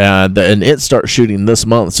out, and it starts shooting this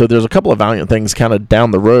month. So there's a couple of Valiant things kind of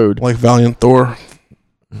down the road. Like Valiant Thor.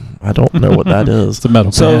 I don't know what that is. It's a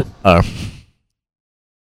metal So plant.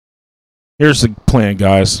 here's the plan,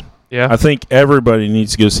 guys. Yeah. I think everybody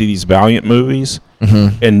needs to go see these Valiant movies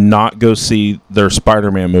Mhm. and not go see their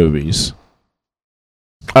Spider-Man movies.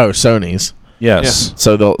 Oh, Sony's. Yes.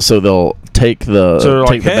 So they'll take the So they're take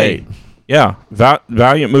like, the hey, bait. yeah,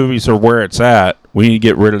 Valiant movies are where it's at. We need to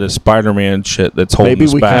get rid of this Spider-Man shit that's holding Maybe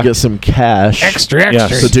us we back. can get some cash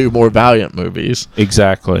Yes. to do more Valiant movies.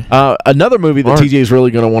 Exactly. Another movie that Smart. TJ is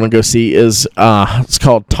really going to want to go see is it's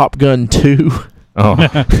called Top Gun 2. Oh,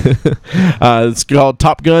 It's called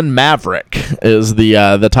Top Gun Maverick is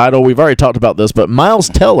the title. We've already talked about this, but Miles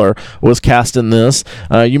Teller was cast in this.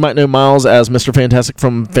 You might know Miles as Mr. Fantastic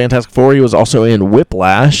from Fantastic Four. He was also in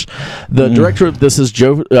Whiplash. The director of this is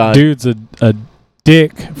Joe. Dude's a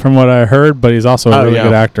dick from what I heard, but he's also a Oh, really yeah.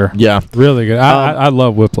 good actor. Yeah, Really good. I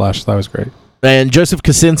love Whiplash. That was great. and Joseph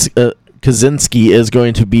Kaczynski is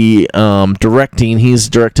going to be directing. He's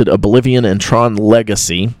directed Oblivion and Tron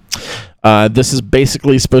Legacy. This is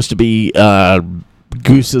basically supposed to be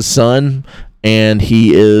Goose's son, and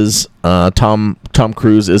he is Tom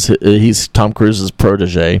Cruise he's Tom Cruise's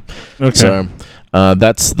protege. okay. So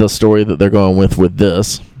that's the story that they're going with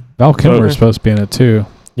this. Val Kilmer Okay. is supposed to be in it too.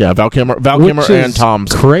 Yeah, Val Kilmer Which and is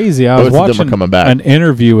Tom's. crazy. I was both of them watching are coming back. an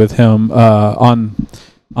interview with him on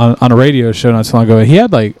a radio show not so long ago. He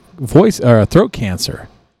had like voice or throat cancer,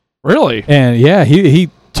 Really? and yeah, he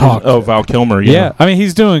talked. Oh, Val Kilmer. yeah. I mean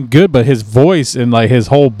he's doing good, but his voice and like his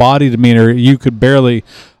whole body demeanor, you could barely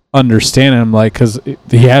understand him, like because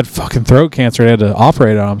he had fucking throat cancer. They had to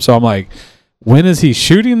operate on him. So I'm like, when is he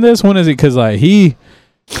shooting this? When is it? Because like he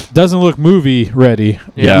doesn't look movie ready.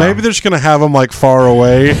 Yeah. Maybe they're just gonna have him like far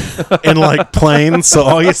away in like planes, so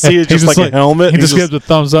all you see is He's just like a helmet. He and just he's gives a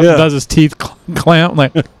thumbs up yeah. and does his teeth clamp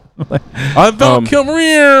like. I'm Val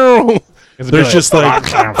Kilmer. There's just like,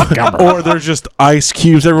 or there's just ice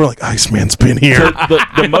cubes. Everyone like, Iceman's been So here.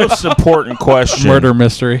 the most important question Murder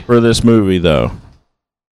mystery. for this movie, though,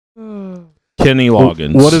 Kenny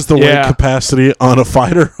Loggins. What is the weight Yeah. capacity on a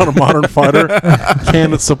fighter, on a modern fighter?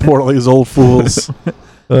 Can it support all these old fools?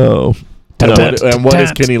 Oh. And what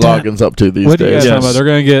is Kenny Loggins up to these What do you guys days? talking about? They're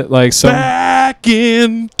gonna get like some. Back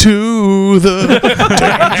into the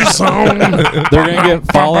danger zone. They're gonna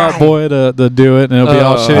get Fall Out Boy to do it, and it'll be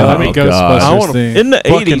all shitty like oh, the God. I Ghostbusters wanna- thing. in the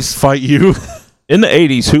Fucking 80s? fight you. In the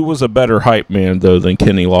 80s, who was a better hype man though than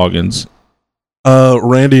Kenny Loggins?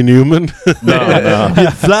 Randy Newman. No. You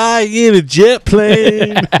fly in a jet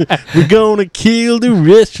plane. We're gonna kill the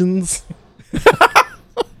Russians.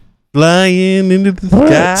 Flying into the All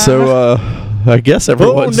sky. right, so I guess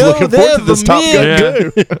everyone's Oh, no, looking forward to there's this the Top Gun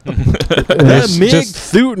MiG. 2. that MiG just-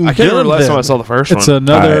 Thutin I can't remember gun last time I them. saw the first It's one.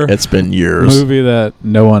 another It's been years. movie that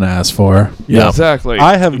no one asked for. Yeah. Exactly.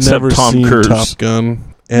 I have Except never Tom seen Cruise. Top Gun,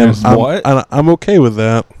 and Yes. What? I'm okay with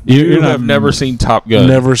that. You You're have not- never seen Top Gun.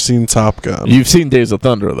 Never seen Top Gun. You've seen Days of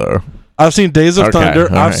Thunder, though. I've seen Days of Okay, Thunder.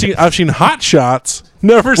 all I've right. seen Hot Shots.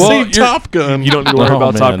 Never Well, seen you're- Top Gun. you don't need to worry Oh,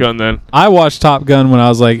 about Top man. Gun then. I watched Top Gun when I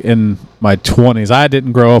was like in my 20s. I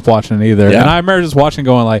didn't grow up watching it either. Yeah. And I remember just watching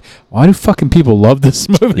going like, why do fucking people love this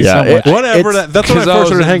movie Yeah, so much? Whatever. It's- That's when I 'cause I first was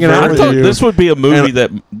started hanging in out I with thought you. this would be a movie And-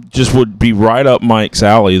 that just would be right up Mike's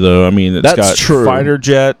alley, though. I mean, it's That's got true. fighter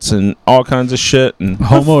jets and all kinds of shit. And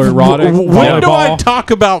Homoerotic. When do I volleyball. talk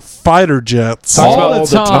about fighter jets? All all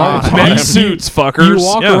the time. Mech You- suits, fuckers. You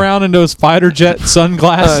walk Yeah. around in those fighter jet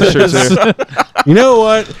sunglasses. Sure do. You know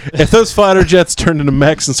what? If those fighter jets turned into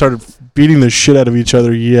mechs and started beating the shit out of each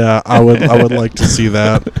other, yeah, I would like to see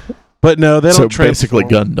that. But no, they So don't basically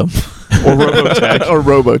transform. Gundam. Or Robotech. or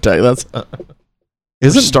Robotech. That's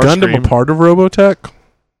Isn't Starscream. Gundam a part of Robotech?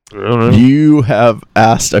 I don't know. You have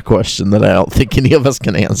asked a question that I don't think any of us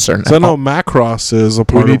can answer now. So I know Macross is a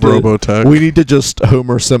part of need to- Robotech. We need to just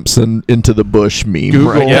Homer Simpson into the bush meme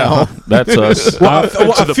right now. that's us. Well,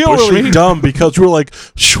 I feel really dumb because we're like,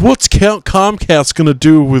 what's Comcast gonna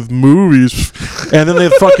do with movies? And then they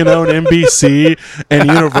fucking own NBC and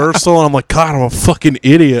Universal, and I'm like, God, I'm a fucking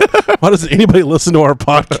idiot. Why doesn't anybody listen to our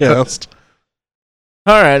podcast?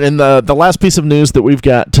 All right, and the last piece of news that we've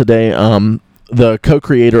got today, the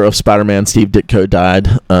co-creator of Spider-Man, Steve Ditko, died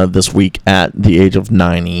this week at the age of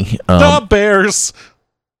 90. The Bears.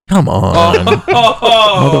 Come on,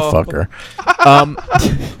 motherfucker.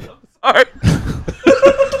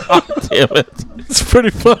 Damn it. It's pretty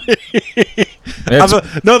funny. That's-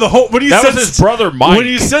 The whole when you that said was his brother Mike. when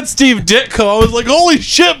you said Steve Ditko, I was like, holy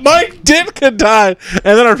shit, Mike Ditka died.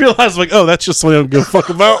 And then I realized, like, oh, that's just something I don't give a fuck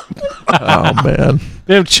about. Oh man,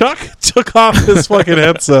 Damn, Chuck took off his fucking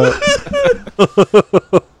headset.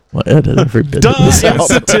 well, edit every bit Duh, of this out.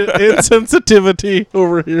 insensitivity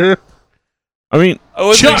over here. I mean, I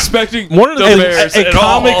wasn't Chuck! expecting one of the the things- Bears A at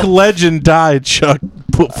comic all. legend died, Chuck.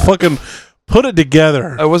 Put it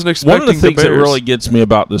together. I wasn't expecting one of the things that Bears. really gets me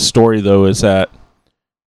about this story, though, is that,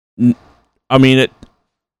 I mean,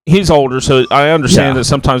 he's older, so I understand Yeah. that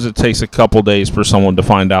sometimes it takes a couple days for someone to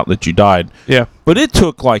find out that you died. Yeah. But it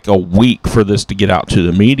took like a week for this to get out to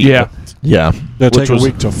the media. Yeah, Did it which take a was-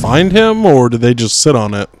 week to find him, or did they just sit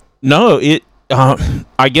on it? No,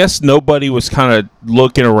 I guess nobody was kind of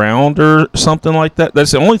looking around or something like that.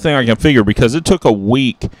 That's the only thing I can figure, because it took a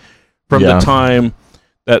week from Yeah. the time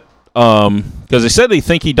that, because they said they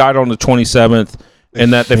think he died on the 27th,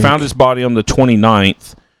 and that they found his body on the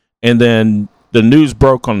 29th, and then the news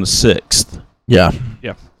broke on the 6th. yeah.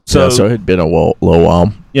 So, So it had been a little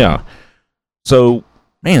while. yeah. So,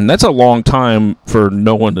 man, that's a long time for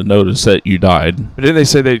no one to notice that you died. But didn't they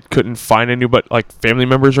say they couldn't find any but like family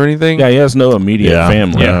members or anything? Yeah, he has no immediate Yeah.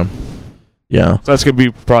 family. Yeah. So that's gonna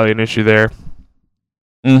be probably an issue there.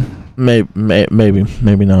 Mm.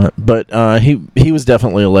 Maybe not. But he was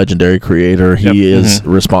definitely a legendary creator. He Yep. is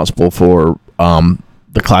responsible for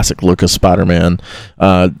the classic look of Spider-Man.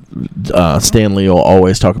 Stan Lee will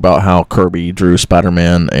always talk about how Kirby drew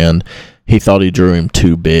Spider-Man, and he thought he drew him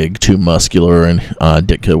too big, too muscular, and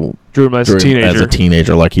Ditko Drew him as drew a him teenager. as a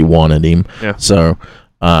teenager like he wanted him. Yeah. So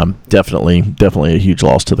definitely a huge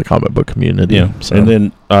loss to the comic book community. Yeah. So. And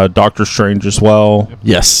then Doctor Strange as well.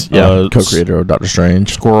 yes, yeah, co-creator of Doctor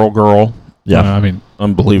Strange. Squirrel Girl, Yeah, I mean,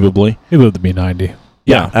 unbelievably. he lived to be 90.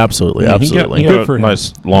 yeah, absolutely, Yeah, absolutely. He got Good for a him.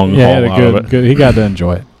 nice long Yeah, haul he had out a of good, it. good. He got to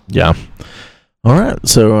enjoy it. Yeah. All right.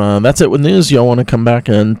 So that's it with news. Y'all want to come back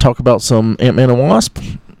and talk about some Ant-Man and Wasp,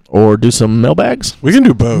 or do some mailbags? We can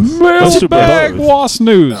do both. Let's do Mailbag both. Wasp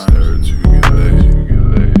News.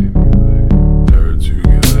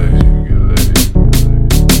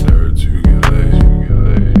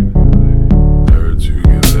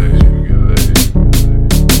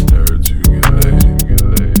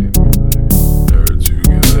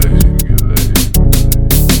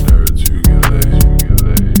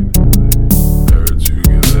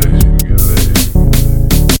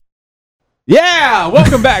 Yeah,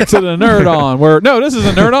 welcome back to the Nerd On. This is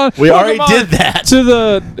a Nerd On. We Welcome already did on that. to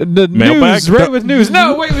the Mailbag? news. Right with news.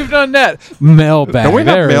 No, wait, we've done that. Mailbag. Are we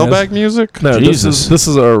not There it is. mailbag music? No, Jesus. this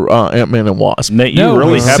is our Ant-Man and Wasp. Nate, you No,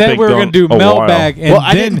 really we have said been we were going to do a mailbag, and Well,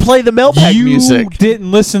 I then didn't play the mailbag you music.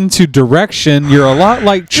 didn't listen to direction. You're a lot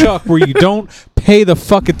like Chuck, where you don't pay the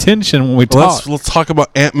fuck attention when we talk. Let's talk about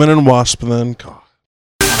Ant-Man and Wasp then. God.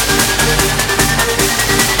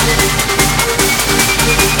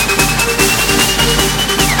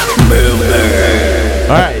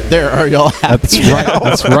 All right, there are y'all happy.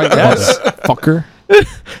 That's right, Yes. fucker.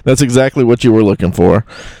 That's exactly what you were looking for. All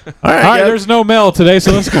right, All right, guys. there's no mail today,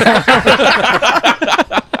 so let's go.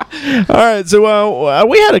 All right, so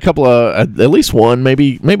we had a couple of, at least one,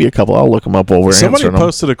 maybe a couple. I'll look them up while we're Somebody answering them.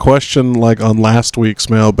 posted a question like on last week's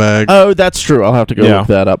mailbag. Oh, that's true. I'll have to go Yeah. look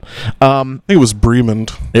that up. I think it was Bremen.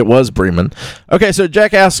 It was Bremen. Okay, so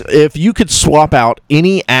Jack asks, if you could swap out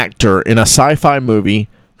any actor in a sci-fi movie,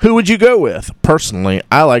 who would you go with? Personally,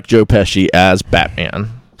 I like Joe Pesci as Batman.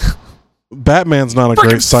 Batman's not a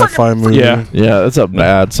great sci-fi movie. Yeah. Yeah, that's a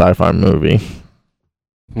bad sci-fi movie.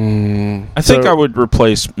 I think So- I would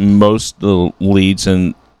replace most of the leads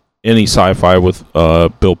in any sci-fi with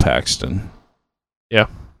Bill Paxton.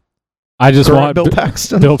 I just Current want Bill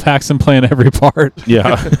Paxton. Bill Paxton playing every part.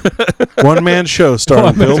 Yeah. One-man show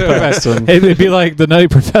starring Bill Paxton. It'd be like the Nutty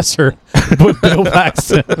Professor with Bill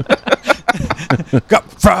Paxton.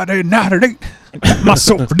 Got Friday night at 8.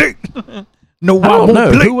 Myself for date. No, I don't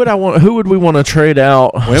know. Who would we want to trade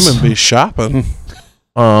out? Women be shopping.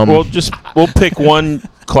 we'll pick one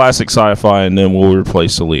classic sci-fi and then we'll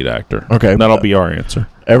replace the lead actor. Okay, That'll be our answer.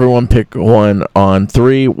 everyone pick one on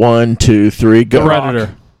 3. 1, 2, 3, go.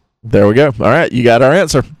 Predator. There we go. All right, you got our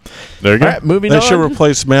answer. There you go. All right, moving They on should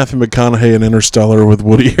replace Matthew McConaughey in Interstellar with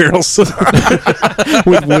Woody Harrelson.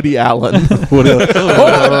 with Woody Allen.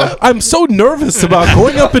 Oh, I'm so nervous about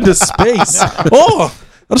going up into space. Oh,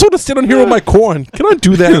 I just want to sit on here with my corn. Can I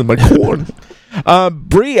do that? My corn.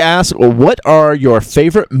 Bree asks, what are your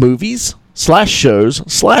favorite movies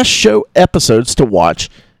 /show episodes to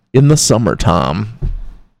watch in the summertime?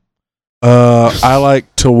 I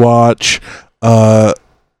like to watch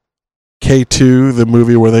K2, the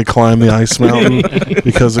movie where they climb the ice mountain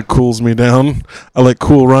because it cools me down. I like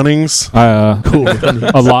Cool Runnings. Cool.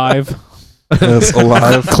 Alive. It's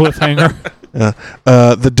alive. Cliffhanger.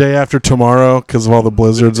 The Day After Tomorrow, because of all the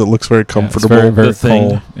blizzards, it looks very comfortable. Yeah, it's very, very The Thing.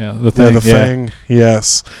 cold. Yeah, the Yeah, thing. the Thing.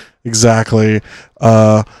 Yes, exactly.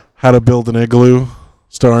 How to Build an Igloo,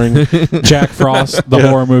 starring Jack Frost, the Yeah.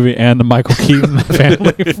 horror movie, and the Michael Keaton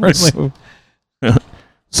family friendly.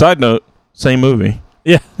 Side note, same movie.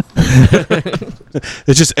 it's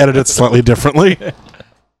just edited slightly differently.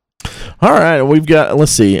 All right, we've got,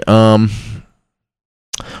 let's see,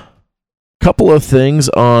 couple of things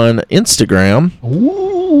on Instagram.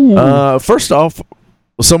 First off,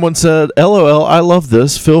 someone said, LOL, I love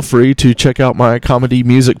this. Feel free to check out my comedy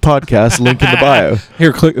music podcast, link in the bio.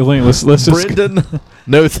 Here, click the link. Let's just. Brendan,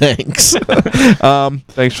 no thanks.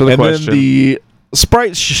 Thanks for the and question. then the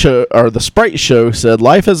Sprite Show said,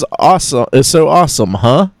 life is so awesome,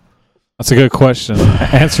 huh? That's a good question.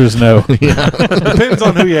 Answer is no. Depends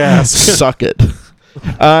on who you ask. Suck it.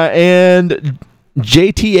 And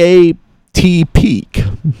JTAT Peak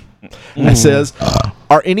says,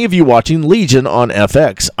 are any of you watching Legion on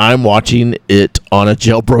FX? I'm watching it on a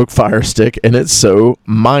jailbroke Fire Stick, and it's so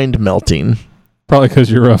mind-melting. Probably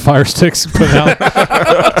because your Fire Stick's putting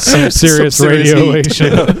out some serious Some serious radiation.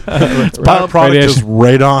 Byproduct Radiation. is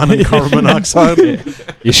radon and carbon monoxide.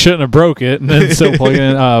 You shouldn't have broke it and then still plug it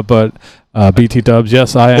in. But BT Dubs,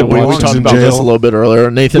 yes, I am We belongs talked in about this jail. a little bit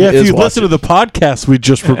earlier. Nathan Yeah, is if you watching. listen to the podcast we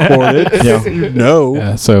just recorded, you know.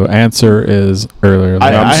 Yeah, so answer is earlier. I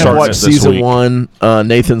I'm have starting watched it this season week. 1.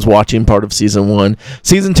 Nathan's watching part of season 1.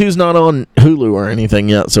 Season 2's not on Hulu or anything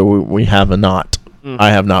yet, so we have not.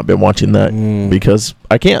 I have not been watching that because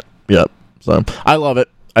I can't yet. So I love it.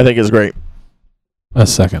 I think it's great. A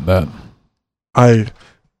second that. I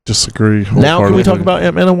disagree. Now can we talk wholeheartedly. about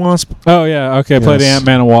Ant-Man and Wasp? Oh yeah, okay. Play the Yes.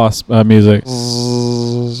 Ant-Man and Wasp music.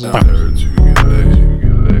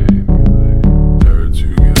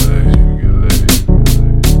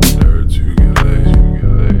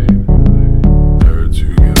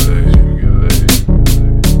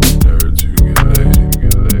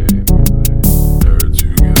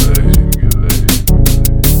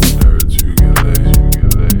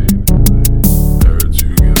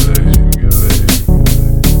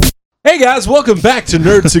 Hey guys, welcome back to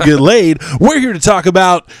Nerds Who Get Laid. We're here to talk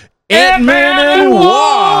about Ant-Man and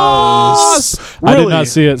Wasp. I did Really? not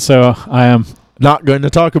see it, so I am Not going to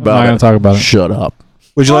talk about not it. going to talk about it. Shut up.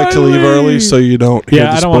 Would you like to leave early so you don't hear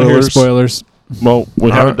Yeah, the I don't want to hear spoilers? spoilers. Well,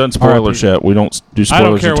 we haven't done spoilers yet. We don't do spoilers I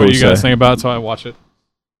don't care until what we you guys say. think about it, so I watch it.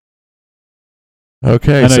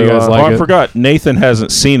 Okay, I know so you guys like I it. forgot Nathan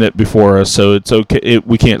hasn't seen it before us, so it's okay.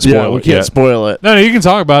 We can't spoil yeah, we it can't yet. spoil it. No, you can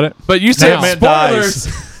talk about it. But you said Now. spoilers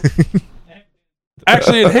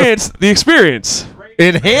actually enhance the experience.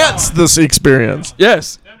 Enhance this experience.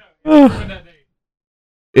 Yes.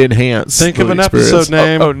 Enhance. Think of the an experience. episode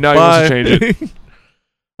name. Oh, now you want to change it.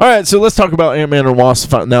 All right, so let's talk about Ant-Man and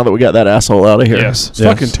Wasp now that we got that asshole out of here. Yes. It's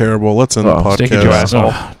fucking terrible. Let's end the Oh, podcast. stinky Joe asshole.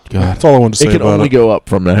 Oh, God. That's all I wanted to It say can about only it. go up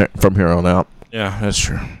from here on out. Yeah, that's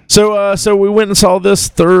true. So we went and saw this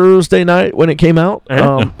Thursday night when it came out.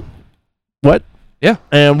 What? Yeah.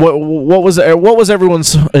 And what was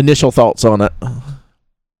everyone's initial thoughts on it?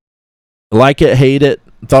 Like it, hate it,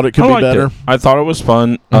 thought it could I be liked better. it. I thought it was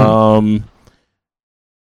fun. Mhm.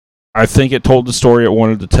 I think it told the story it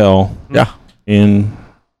wanted to tell. Yeah. And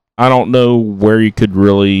I don't know where you could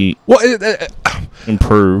really Well,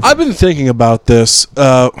 improve. I've been thinking about this,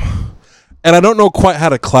 and I don't know quite how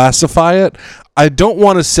to classify it. I don't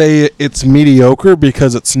want to say it's mediocre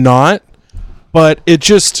because it's not, but it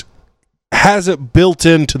just has it built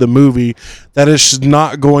into the movie that it's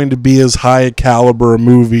not going to be as high a caliber a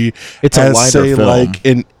movie It's a as, lighter say, film. like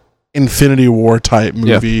an Infinity War type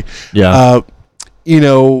movie. Yeah.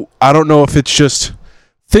 I don't know if it's just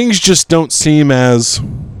things just don't seem as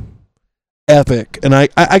epic, and I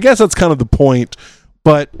guess that's kind of the point.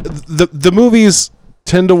 But the movies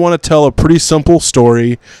tend to want to tell a pretty simple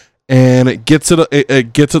story, and it gets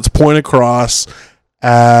its point across.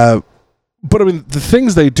 But I mean, the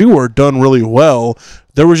things they do are done really well.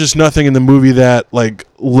 There was just nothing in the movie that like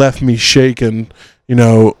left me shaken,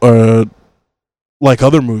 like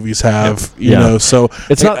other movies have, you Yeah. know. So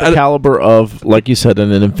It's not the caliber of, like you said,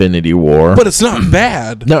 in an Infinity War. but it's not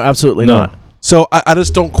bad. no, absolutely No. not. So I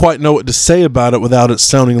just don't quite know what to say about it without it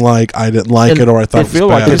sounding like I didn't like And it or I thought I it was feel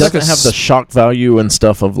like bad. It it's doesn't have the shock value and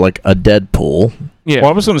stuff of like a Deadpool. Yeah.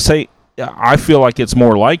 Well, I was going to say, I feel like it's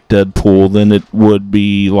more like Deadpool than it would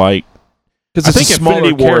be like. Because I it's think a smaller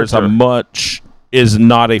Infinity War is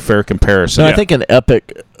not a fair comparison. So I think an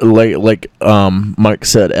epic, like Mike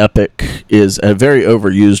said, epic is a very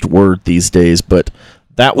overused word these days. But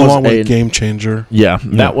that was along with Game Changer.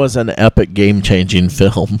 that was an epic, game-changing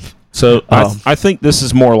film. So I think this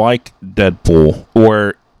is more like Deadpool,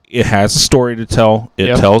 where it has a story to tell. It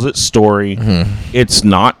Yep. tells its story. It's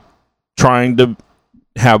not trying to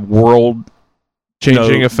have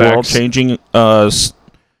changing effects. World-changing.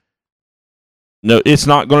 No, it's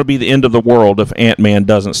not going to be the end of the world if Ant-Man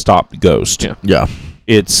doesn't stop the Ghost. Yeah. Yeah.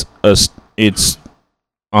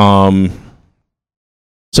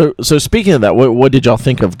 So speaking of that, what did y'all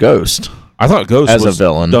think of Ghost I thought Ghost as a was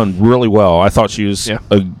villain? done really well. I thought she was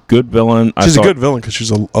a good villain. She's a good villain because she's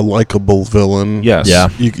a likable villain. Yes. Yeah.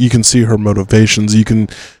 You can see her motivations. You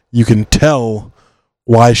can tell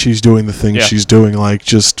why she's doing the things Yeah. she's doing. Like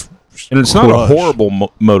just And it's not a crush.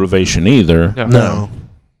 horrible motivation either. Yeah. No.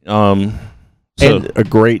 So And a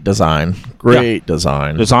great design. Great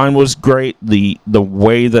design. design was great. The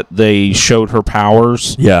way that they showed her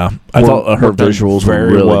powers. Yeah. I Were- thought her were done visuals were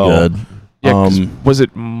very really well. good. Yeah, 'cause was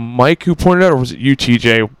it Mike who pointed out, or was it you,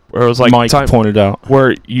 TJ? Where it was like Mike time pointed out.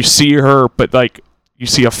 where you see her, but like you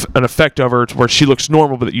see an effect of her where she looks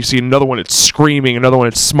normal, but you see another one that's screaming, another one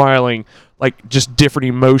that's smiling, like just different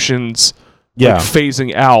emotions, Yeah. like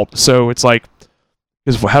phasing out. So it's like,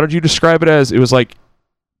 because how did you describe it as? It was like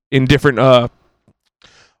in different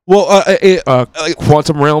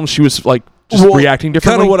quantum realms. She was like just reacting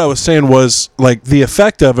differently. Kind of what I was saying was like the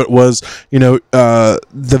effect of it was, the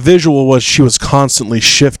visual was she was constantly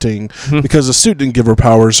shifting because the suit didn't give her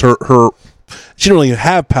powers. She didn't really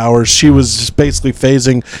have powers. She was just basically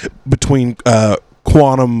phasing between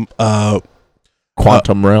quantum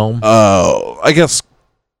Realm. I guess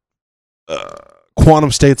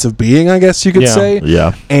quantum states of being, I guess you could Yeah. say.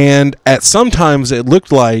 Yeah. And at sometimes it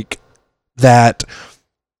looked like that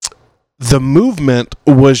the movement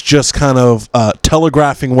was just kind of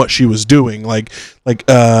telegraphing what she was doing. Like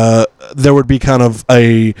there would be kind of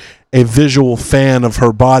a visual fan of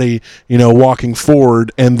her body, walking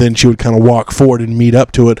forward, and then she would kind of walk forward and meet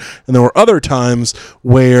up to it. And there were other times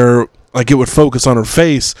where like it would focus on her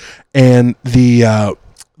face, and the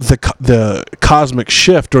cosmic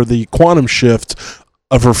shift or the quantum shift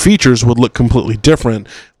of her features would look completely different.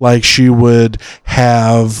 Like she would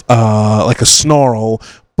have like a snarl,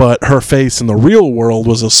 but her face in the real world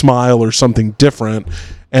was a smile or something different.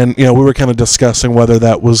 And we were kind of discussing whether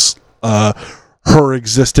that was her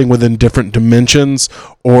existing within different dimensions,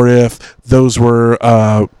 or if those were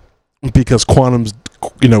because quantum's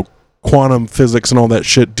quantum physics and all that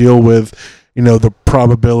shit deal with, the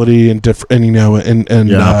probability and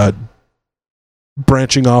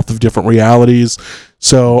branching off of different realities.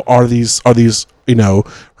 So are these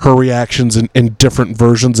her reactions in different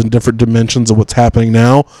versions and different dimensions of what's happening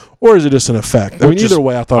now, or is it just an effect? I mean, either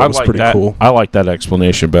way, I thought it was pretty cool. I like that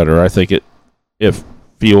explanation better. I think it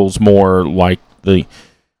feels more like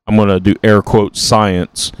I'm going to do air quotes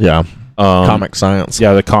science. Yeah. Comic science.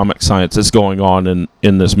 Yeah, the comic science that's going on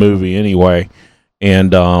in this movie anyway,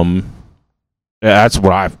 and that's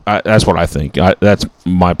what I think. That's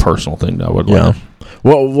my personal thing that I would like.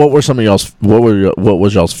 What were some of y'all's? What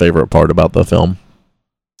was y'all's favorite part about the film?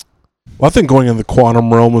 Well, I think going in the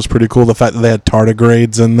quantum realm was pretty cool. The fact that they had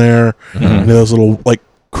tardigrades in there, those little like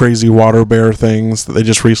crazy water bear things that they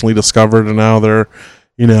just recently discovered, and now they're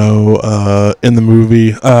in the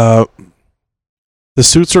movie. The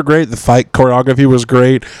suits are great. The fight choreography was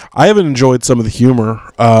great. I haven't enjoyed some of the humor.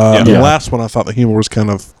 The last one, I thought the humor was kind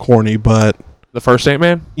of corny, but the first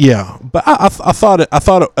Ant-Man. Yeah, but I thought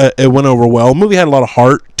it went over well. The movie had a lot of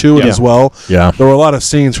heart to it as well. Yeah, there were a lot of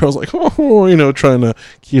scenes where I was like, trying to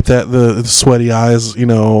keep the sweaty eyes,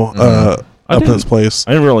 up in its place.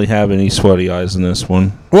 I didn't really have any sweaty eyes in this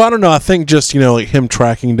one. Well, I don't know. I think just like him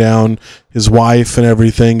tracking down his wife and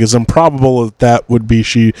everything is improbable that would be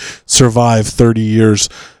she survived 30 years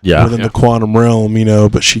within the quantum realm,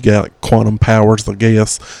 but she got like, quantum powers, I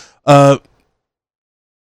guess.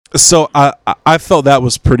 So I felt that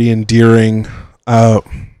was pretty endearing. The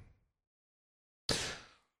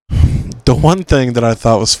one thing that I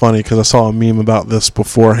thought was funny, because I saw a meme about this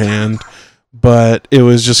beforehand, but it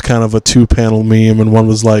was just kind of a 2-panel meme, and one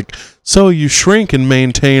was like, so you shrink and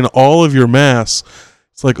maintain all of your mass.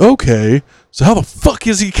 It's like, okay, so how the fuck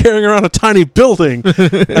is he carrying around a tiny building?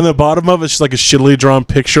 And the bottom of it's just like a shittily drawn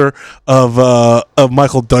picture of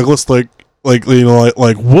Michael Douglas, like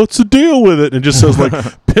what's the deal with it? And it just says like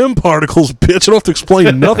Pym particles, bitch. I don't have to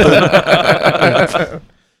explain nothing.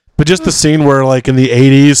 But just the scene where like in the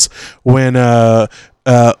 80s when the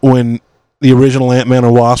original Ant-Man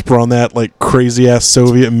and Wasp were on that like crazy ass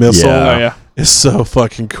Soviet missile. It's so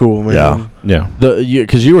fucking cool, man. Yeah.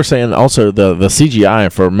 Because you were saying also the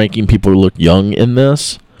CGI for making people look young in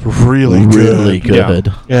this really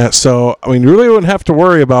good. Yeah. So I mean, you really wouldn't have to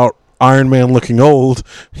worry about Iron Man looking old.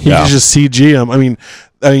 You could just CG him. I mean,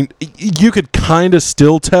 you could kind of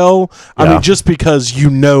still tell. I mean, just because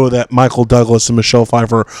that Michael Douglas and Michelle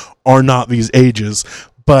Pfeiffer are not these ages,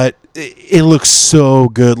 but it looks so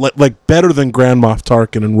good, like better than Grand Moff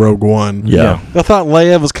Tarkin in Rogue One. Yeah. I thought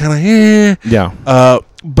Leia was kind of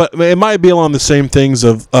but it might be along the same things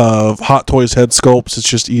of Hot Toys head sculpts. It's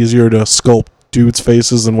just easier to sculpt dudes'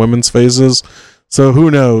 faces than women's faces. So who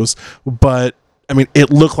knows? But I mean, it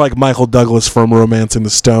looked like Michael Douglas from Romancing the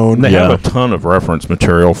Stone. They have a ton of reference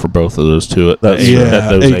material for both of those two at those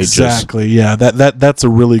exactly. ages. Yeah, that's a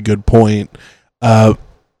really good point. It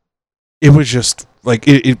was just like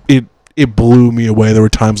it blew me away. There were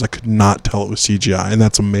times I could not tell it was CGI, and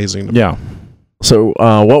that's amazing to me. Yeah. So,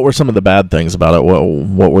 what were some of the bad things about it?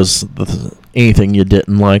 What was anything you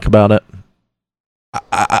didn't like about it?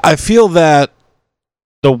 I feel that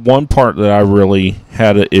the one part that I really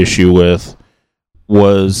had an issue with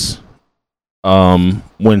was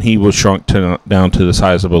when he was shrunk down to the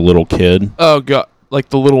size of a little kid. Oh god, like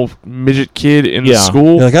the little midget kid in the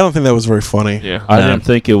school. Yeah, like I don't think that was very funny. Yeah, I didn't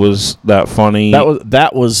think it was that funny.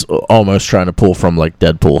 That was almost trying to pull from like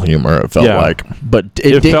Deadpool humor. It felt like, but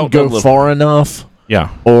it didn't go far enough.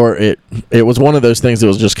 Yeah, or it was one of those things that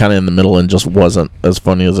was just kind of in the middle and just wasn't as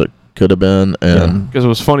funny as it could have been. And because it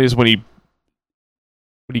was funny is when he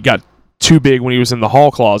got too big when he was in the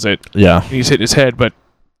hall closet. Yeah, and he's hitting his head, but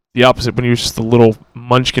the opposite when he was just the little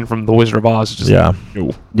munchkin from the Wizard of Oz. Just yeah.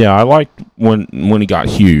 I liked when he got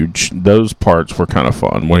huge. Those parts were kind of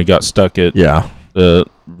fun when he got stuck at the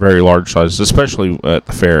very large sizes, especially at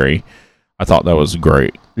the ferry. I thought that was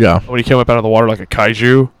great. Yeah, when he came up out of the water like a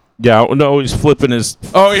kaiju. Yeah, no, he's flipping his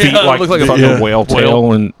feet like a whale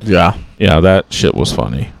tail, and that shit was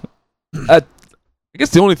funny. I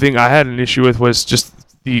guess the only thing I had an issue with was just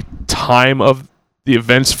the time of the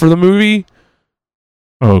events for the movie.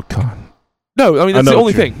 Oh god. No, I mean that's the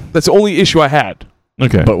only thing. That's the only issue I had.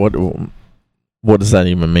 Okay. But what does that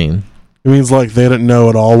even mean? It means like they didn't know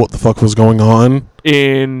at all what the fuck was going on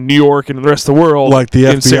in New York and the rest of the world. Like the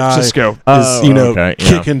FBI in San Francisco is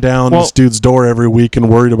kicking down this dude's door every week and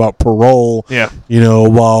worried about parole. Yeah.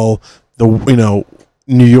 While the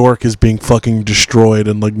New York is being fucking destroyed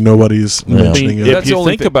and like nobody's mentioning it. If you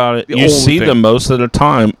think about it, you see them most of the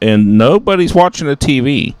time and nobody's watching the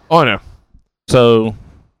TV. Oh no. So,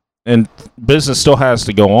 and business still has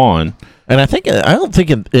to go on. And I don't think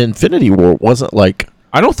Infinity War wasn't like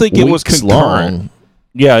I don't think it was weeks concurrent. long.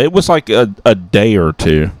 Yeah, it was like a day or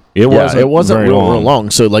two. It wasn't very real long.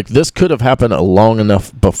 So like this could have happened long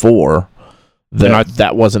enough before that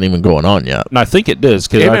that wasn't even going on yet. And I think it does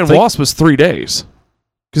because Ant-Man and Wasp was 3 days.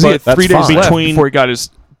 Because he had But 3 that's days fine. left before he got his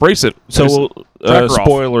bracelet. So tracker off.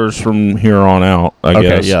 spoilers from here on out. I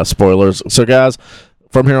guess. Yeah, spoilers. So guys,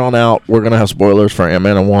 from here on out, we're gonna have spoilers for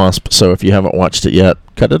Ant-Man and Wasp. So if you haven't watched it yet,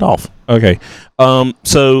 cut it off. Okay.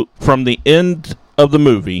 So from the end of the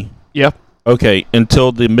movie, Yep. okay,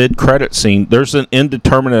 until the mid-credit scene, there's an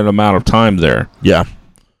indeterminate amount of time there. Yeah,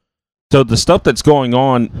 So the stuff that's going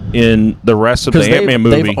on in the rest of the because Ant-Man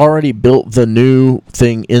movie, they've already built the new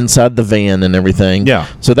thing inside the van and everything. yeah,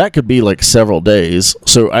 So that could be like several days.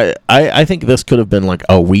 So I think this could have been like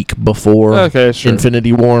a week before Okay, sure.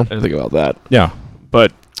 Infinity War. I didn't think about that. yeah.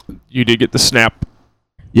 But you did get the snap.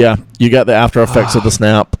 Yeah, you got the after effects of the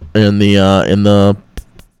snap in the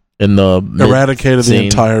mid Eradicated the scene.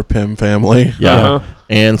 entire Pym family. Yeah, Uh-huh.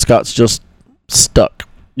 and Scott's just stuck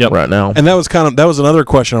right now. And that was another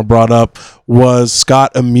question I brought up. Was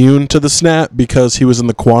Scott immune to the snap because he was in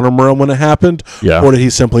the quantum realm when it happened? Yeah. Or did he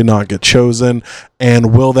simply not get chosen?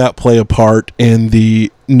 And will that play a part in the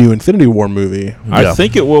new Infinity War movie? I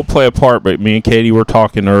think it will play a part, but me and Katie were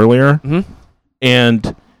talking earlier, Mhm.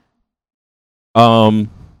 and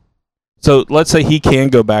so let's say he can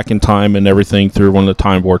go back in time and everything through one of the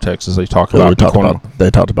time vortexes they talk about. They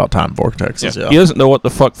talked about time vortexes. Yeah. He doesn't know what the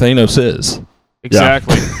fuck Thanos is.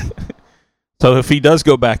 Exactly. So if he does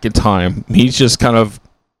go back in time, he's just kind of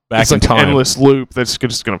back It's in like time. an endless loop that's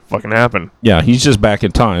just going to fucking happen. Yeah, he's just back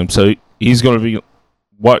in time. So he's going to be.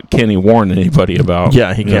 What can he warn anybody about?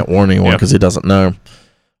 Yeah, he can't warn anyone because he doesn't know.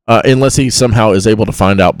 Unless he somehow is able to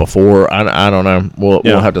find out before. I don't know.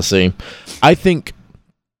 We'll have to see. I think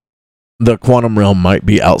the quantum realm might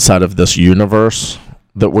be outside of this universe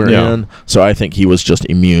that we're in. So I think he was just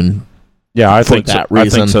immune. Yeah, I for think that so. I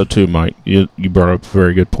reason. think so too, Mike. You brought up a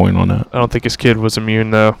very good point on that. I don't think his kid was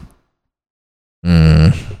immune, though.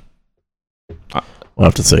 We'll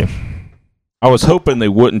have to see. I was hoping they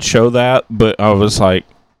wouldn't show that, but I was like,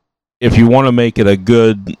 if you want to make it a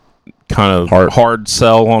good kind of hard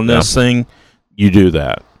sell on this thing, you do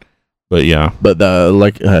that. But yeah, but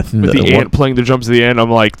With the ant playing the drums at the end,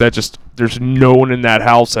 I'm like, that just there's no one in that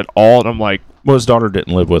house at all, and I'm like, well, his daughter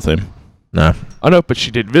didn't live with him. No, I know, but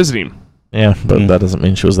she did visit him. Yeah, but that doesn't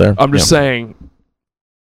mean she was there. I'm just saying.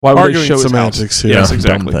 Why would they Arguing show his semantics house? here. Yes, Dumb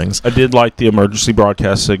exactly. things. I did like the emergency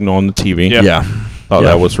broadcast signal on the TV. Yeah. Thought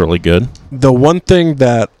that was really good. The one thing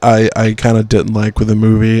that I kind of didn't like with the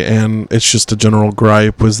movie, and it's just a general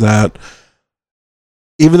gripe, was that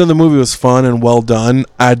even though the movie was fun and well done,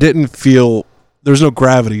 I didn't feel there's no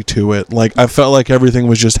gravity to it. Like I felt like everything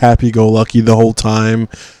was just happy-go-lucky the whole time.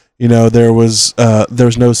 You know, there was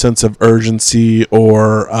no sense of urgency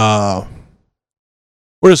or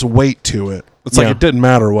just weight to it. It's like it didn't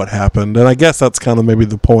matter what happened, and I guess that's kind of maybe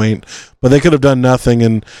the point. But they could have done nothing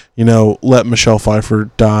and let Michelle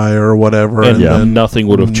Pfeiffer die or whatever, and then nothing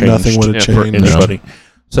would have changed. Nothing would have for changed. anybody.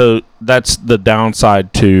 So that's the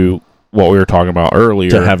downside to what we were talking about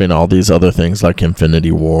earlier. To having all these other things like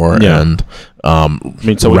Infinity War and I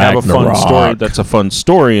mean, so we have a fun story Ragnarok. that's a fun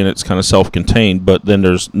story and it's kind of self-contained, but then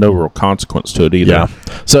there's no real consequence to it either. Yeah.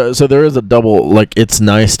 So there is a double, like, it's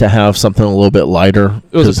nice to have something a little bit lighter.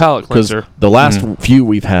 It was a palate cleanser. The last few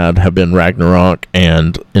we've had have been Ragnarok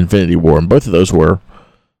and Infinity War, and both of those were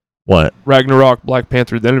what? Ragnarok, Black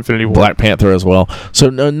Panther, then Infinity War. Black Panther as well. So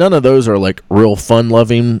none of those are like real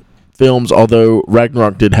fun-loving films, although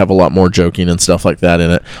Ragnarok did have a lot more joking and stuff like that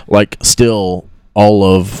in it. Like, still, all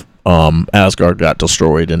of Asgard got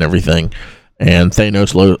destroyed and everything, and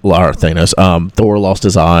Thor lost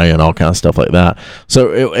his eye and all kinds of stuff like that.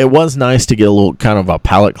 So it was nice to get a little kind of a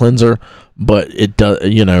palate cleanser, but it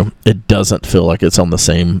doesn't feel like it's on the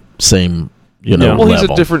same well,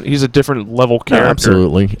 level. he's a different level character.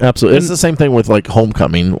 Absolutely. It's the same thing with like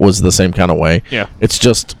Homecoming was the same kind of way. Yeah. It's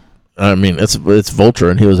just, I mean, it's Vulture,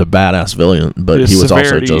 and he was a badass villain, but he was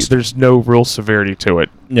also just. There's no real severity to it.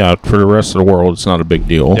 Yeah, for the rest of the world, it's not a big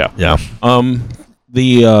deal. Yeah. I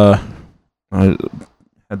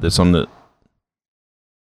had this on the.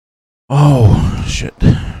 Oh shit!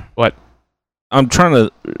 What? I'm trying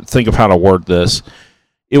to think of how to word this.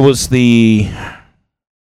 It was the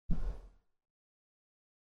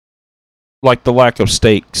lack of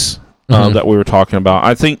stakes that we were talking about.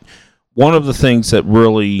 I think one of the things that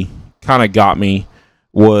really kind of got me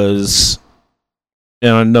was,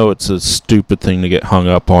 and I know it's a stupid thing to get hung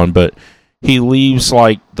up on, but he leaves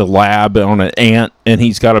like the lab on an ant, and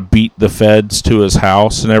he's got to beat the feds to his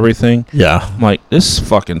house and everything. Yeah. I'm like, this is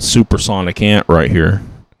fucking supersonic ant right here.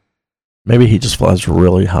 Maybe he just flies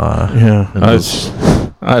really high. Yeah,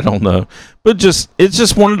 And I don't know, but it's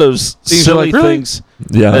just one of those Things silly you're like, really? things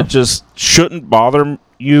Yeah. that just shouldn't bother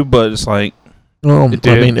you, but it's like, Well, It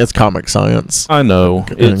I did. mean, it's comic science. I know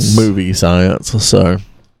And it's movie science. So,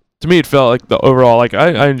 To me, it felt like the overall, like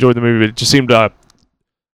I enjoyed the movie, but it just seemed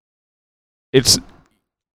it's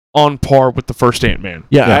on par with the first Ant-Man.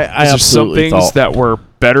 yeah, Yeah. I There's some absolutely things thought. that were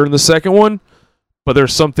better in the second one, but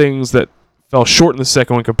there's some things that fell short in the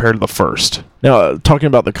second one compared to the first. Now, talking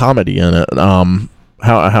about the comedy in it,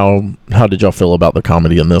 how did y'all feel about the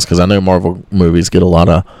comedy in this? Because I know Marvel movies get a lot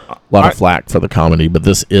of flack for the comedy, but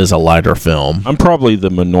this is a lighter film. I'm probably the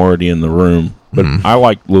minority in the room, but Mhm. I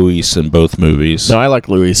like Luis in both movies. No, I like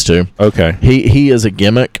Luis too. Okay, He is a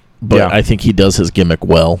gimmick, but Yeah. I think he does his gimmick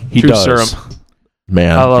well. he Truth does. serum.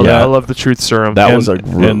 Man, I love yeah, that. I love the truth serum. that And- was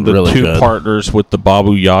and the really two good. partners with the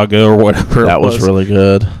Babu Yaga or whatever. That it was really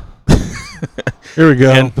good. Here we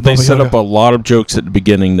go. And they set up a lot of jokes at the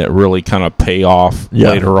beginning that really kind of pay off Yeah.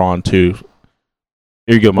 later on too.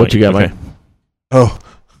 Here you go, Mike. What you got, Mike? Oh,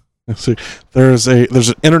 let's see. There's an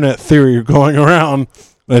internet theory going around.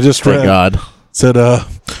 I just Thank read. God. Said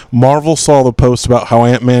Marvel saw the post about how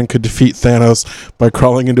Ant-Man could defeat Thanos by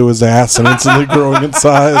crawling into his ass and instantly growing in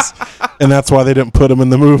size, and that's why they didn't put him in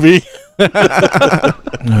the movie.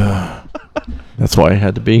 That's why it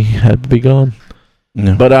had to be gone.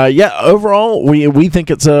 No. But yeah, overall, we think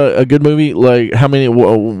it's a good movie. Like, how many?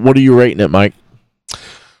 What are you rating it, Mike?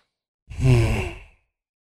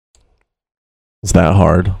 It's that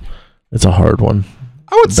hard. It's a hard one.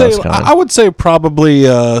 I would say probably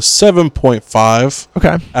 7.5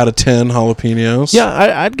 Okay. out of 10 jalapenos. Yeah,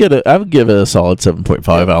 I would give it a solid 7.5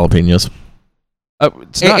 jalapenos.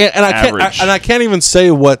 It's not and I can't average. I can't even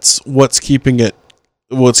say what's keeping it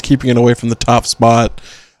away from the top spot.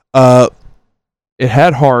 It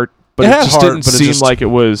had heart, but It it, had just heart, didn't but it seem just- like it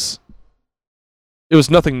was. It was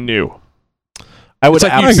nothing new. I would It's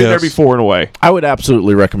like ab- you've been there guess. before in a way. I would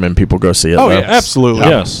absolutely recommend people go see it. Oh though. yeah, absolutely.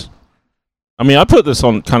 Yes. I mean, I put this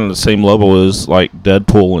on kind of the same level as like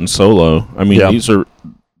Deadpool and Solo. I mean, Yeah. these are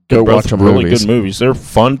Go both watch them really movies. good movies. They're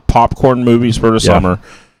fun popcorn movies for the Yeah. summer,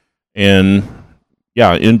 and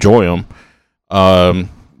yeah, enjoy them.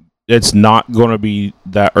 It's not going to be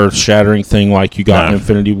that earth-shattering thing like you got in No.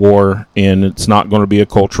 Infinity War, and it's not going to be a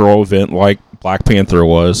cultural event like Black Panther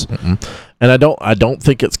was. And I don't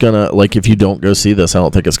think it's gonna, like, if you don't go see this, I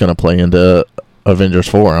don't think it's gonna play into Avengers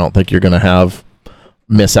 4. I don't think you're gonna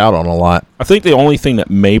miss out on a lot. I think the only thing that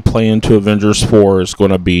may play into Avengers 4 is going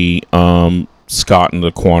to be Scott in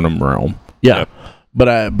the Quantum Realm. Yeah. But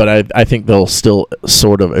I think they'll still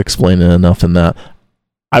sort of explain it enough in that.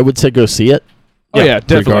 I would say go see it. Oh, yeah,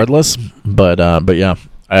 definitely. Regardless. But yeah,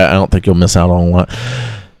 I don't think you'll miss out on a lot.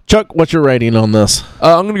 Chuck, what's your rating on this?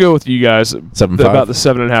 I'm going to go with you guys 7.5? about the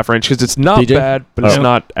 7.5 range because it's not DJ? bad, but it's Oh.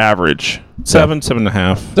 not average.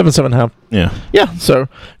 7.5. 7.5. Yeah. Yeah, so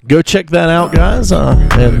go check that out, guys.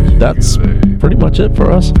 And that's pretty much it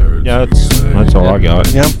for us. Yeah, that's all I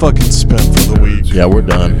got. Yeah, I'm fucking spent for the week. Yeah, we're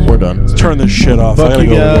done. We're done. Turn this shit off. I Fuck gotta you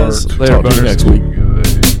go guys. to work. Later, Talk to you boners. next week.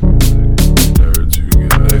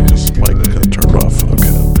 Just like turned off.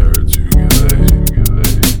 Okay.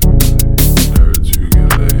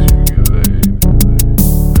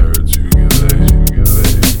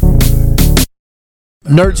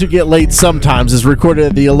 Nerds Who Get Late Sometimes is recorded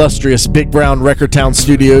at the illustrious Big Brown Record Town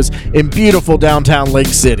Studios in beautiful downtown Lake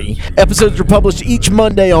City. Episodes are published each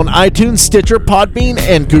Monday on iTunes, Stitcher, Podbean,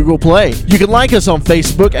 and Google Play. You can like us on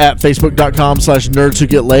Facebook at facebook.com/Nerds Who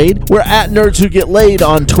Get Laid. We're at Nerds Who Get Laid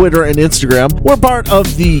on Twitter and Instagram. We're part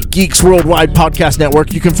of the Geeks Worldwide Podcast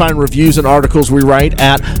Network. You can find reviews and articles we write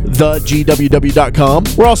at thegww.com.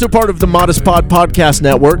 We're also part of the Modest Pod Podcast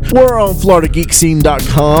Network. We're on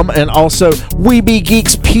FloridaGeekScene.com and also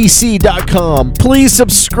WeBeGeeksPC.com. Please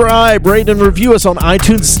subscribe, rate, and review us on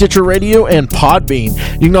iTunes, Stitcher Radio, and Podbean.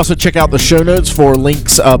 You can also check out the show notes for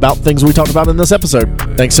links about things we talked about in this episode.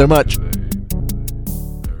 Thanks so much.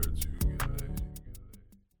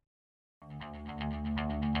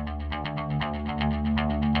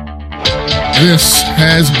 This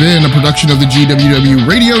has been a production of the GWW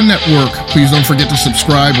Radio Network. Please don't forget to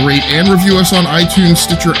subscribe, rate, and review us on iTunes,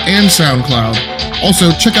 Stitcher, and SoundCloud.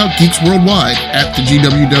 Also, check out Geeks Worldwide at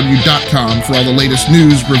thegww.com for all the latest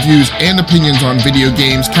news, reviews, and opinions on video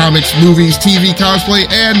games, comics, movies, TV, cosplay,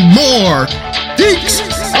 and more. Geeks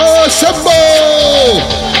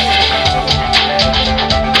Assemble!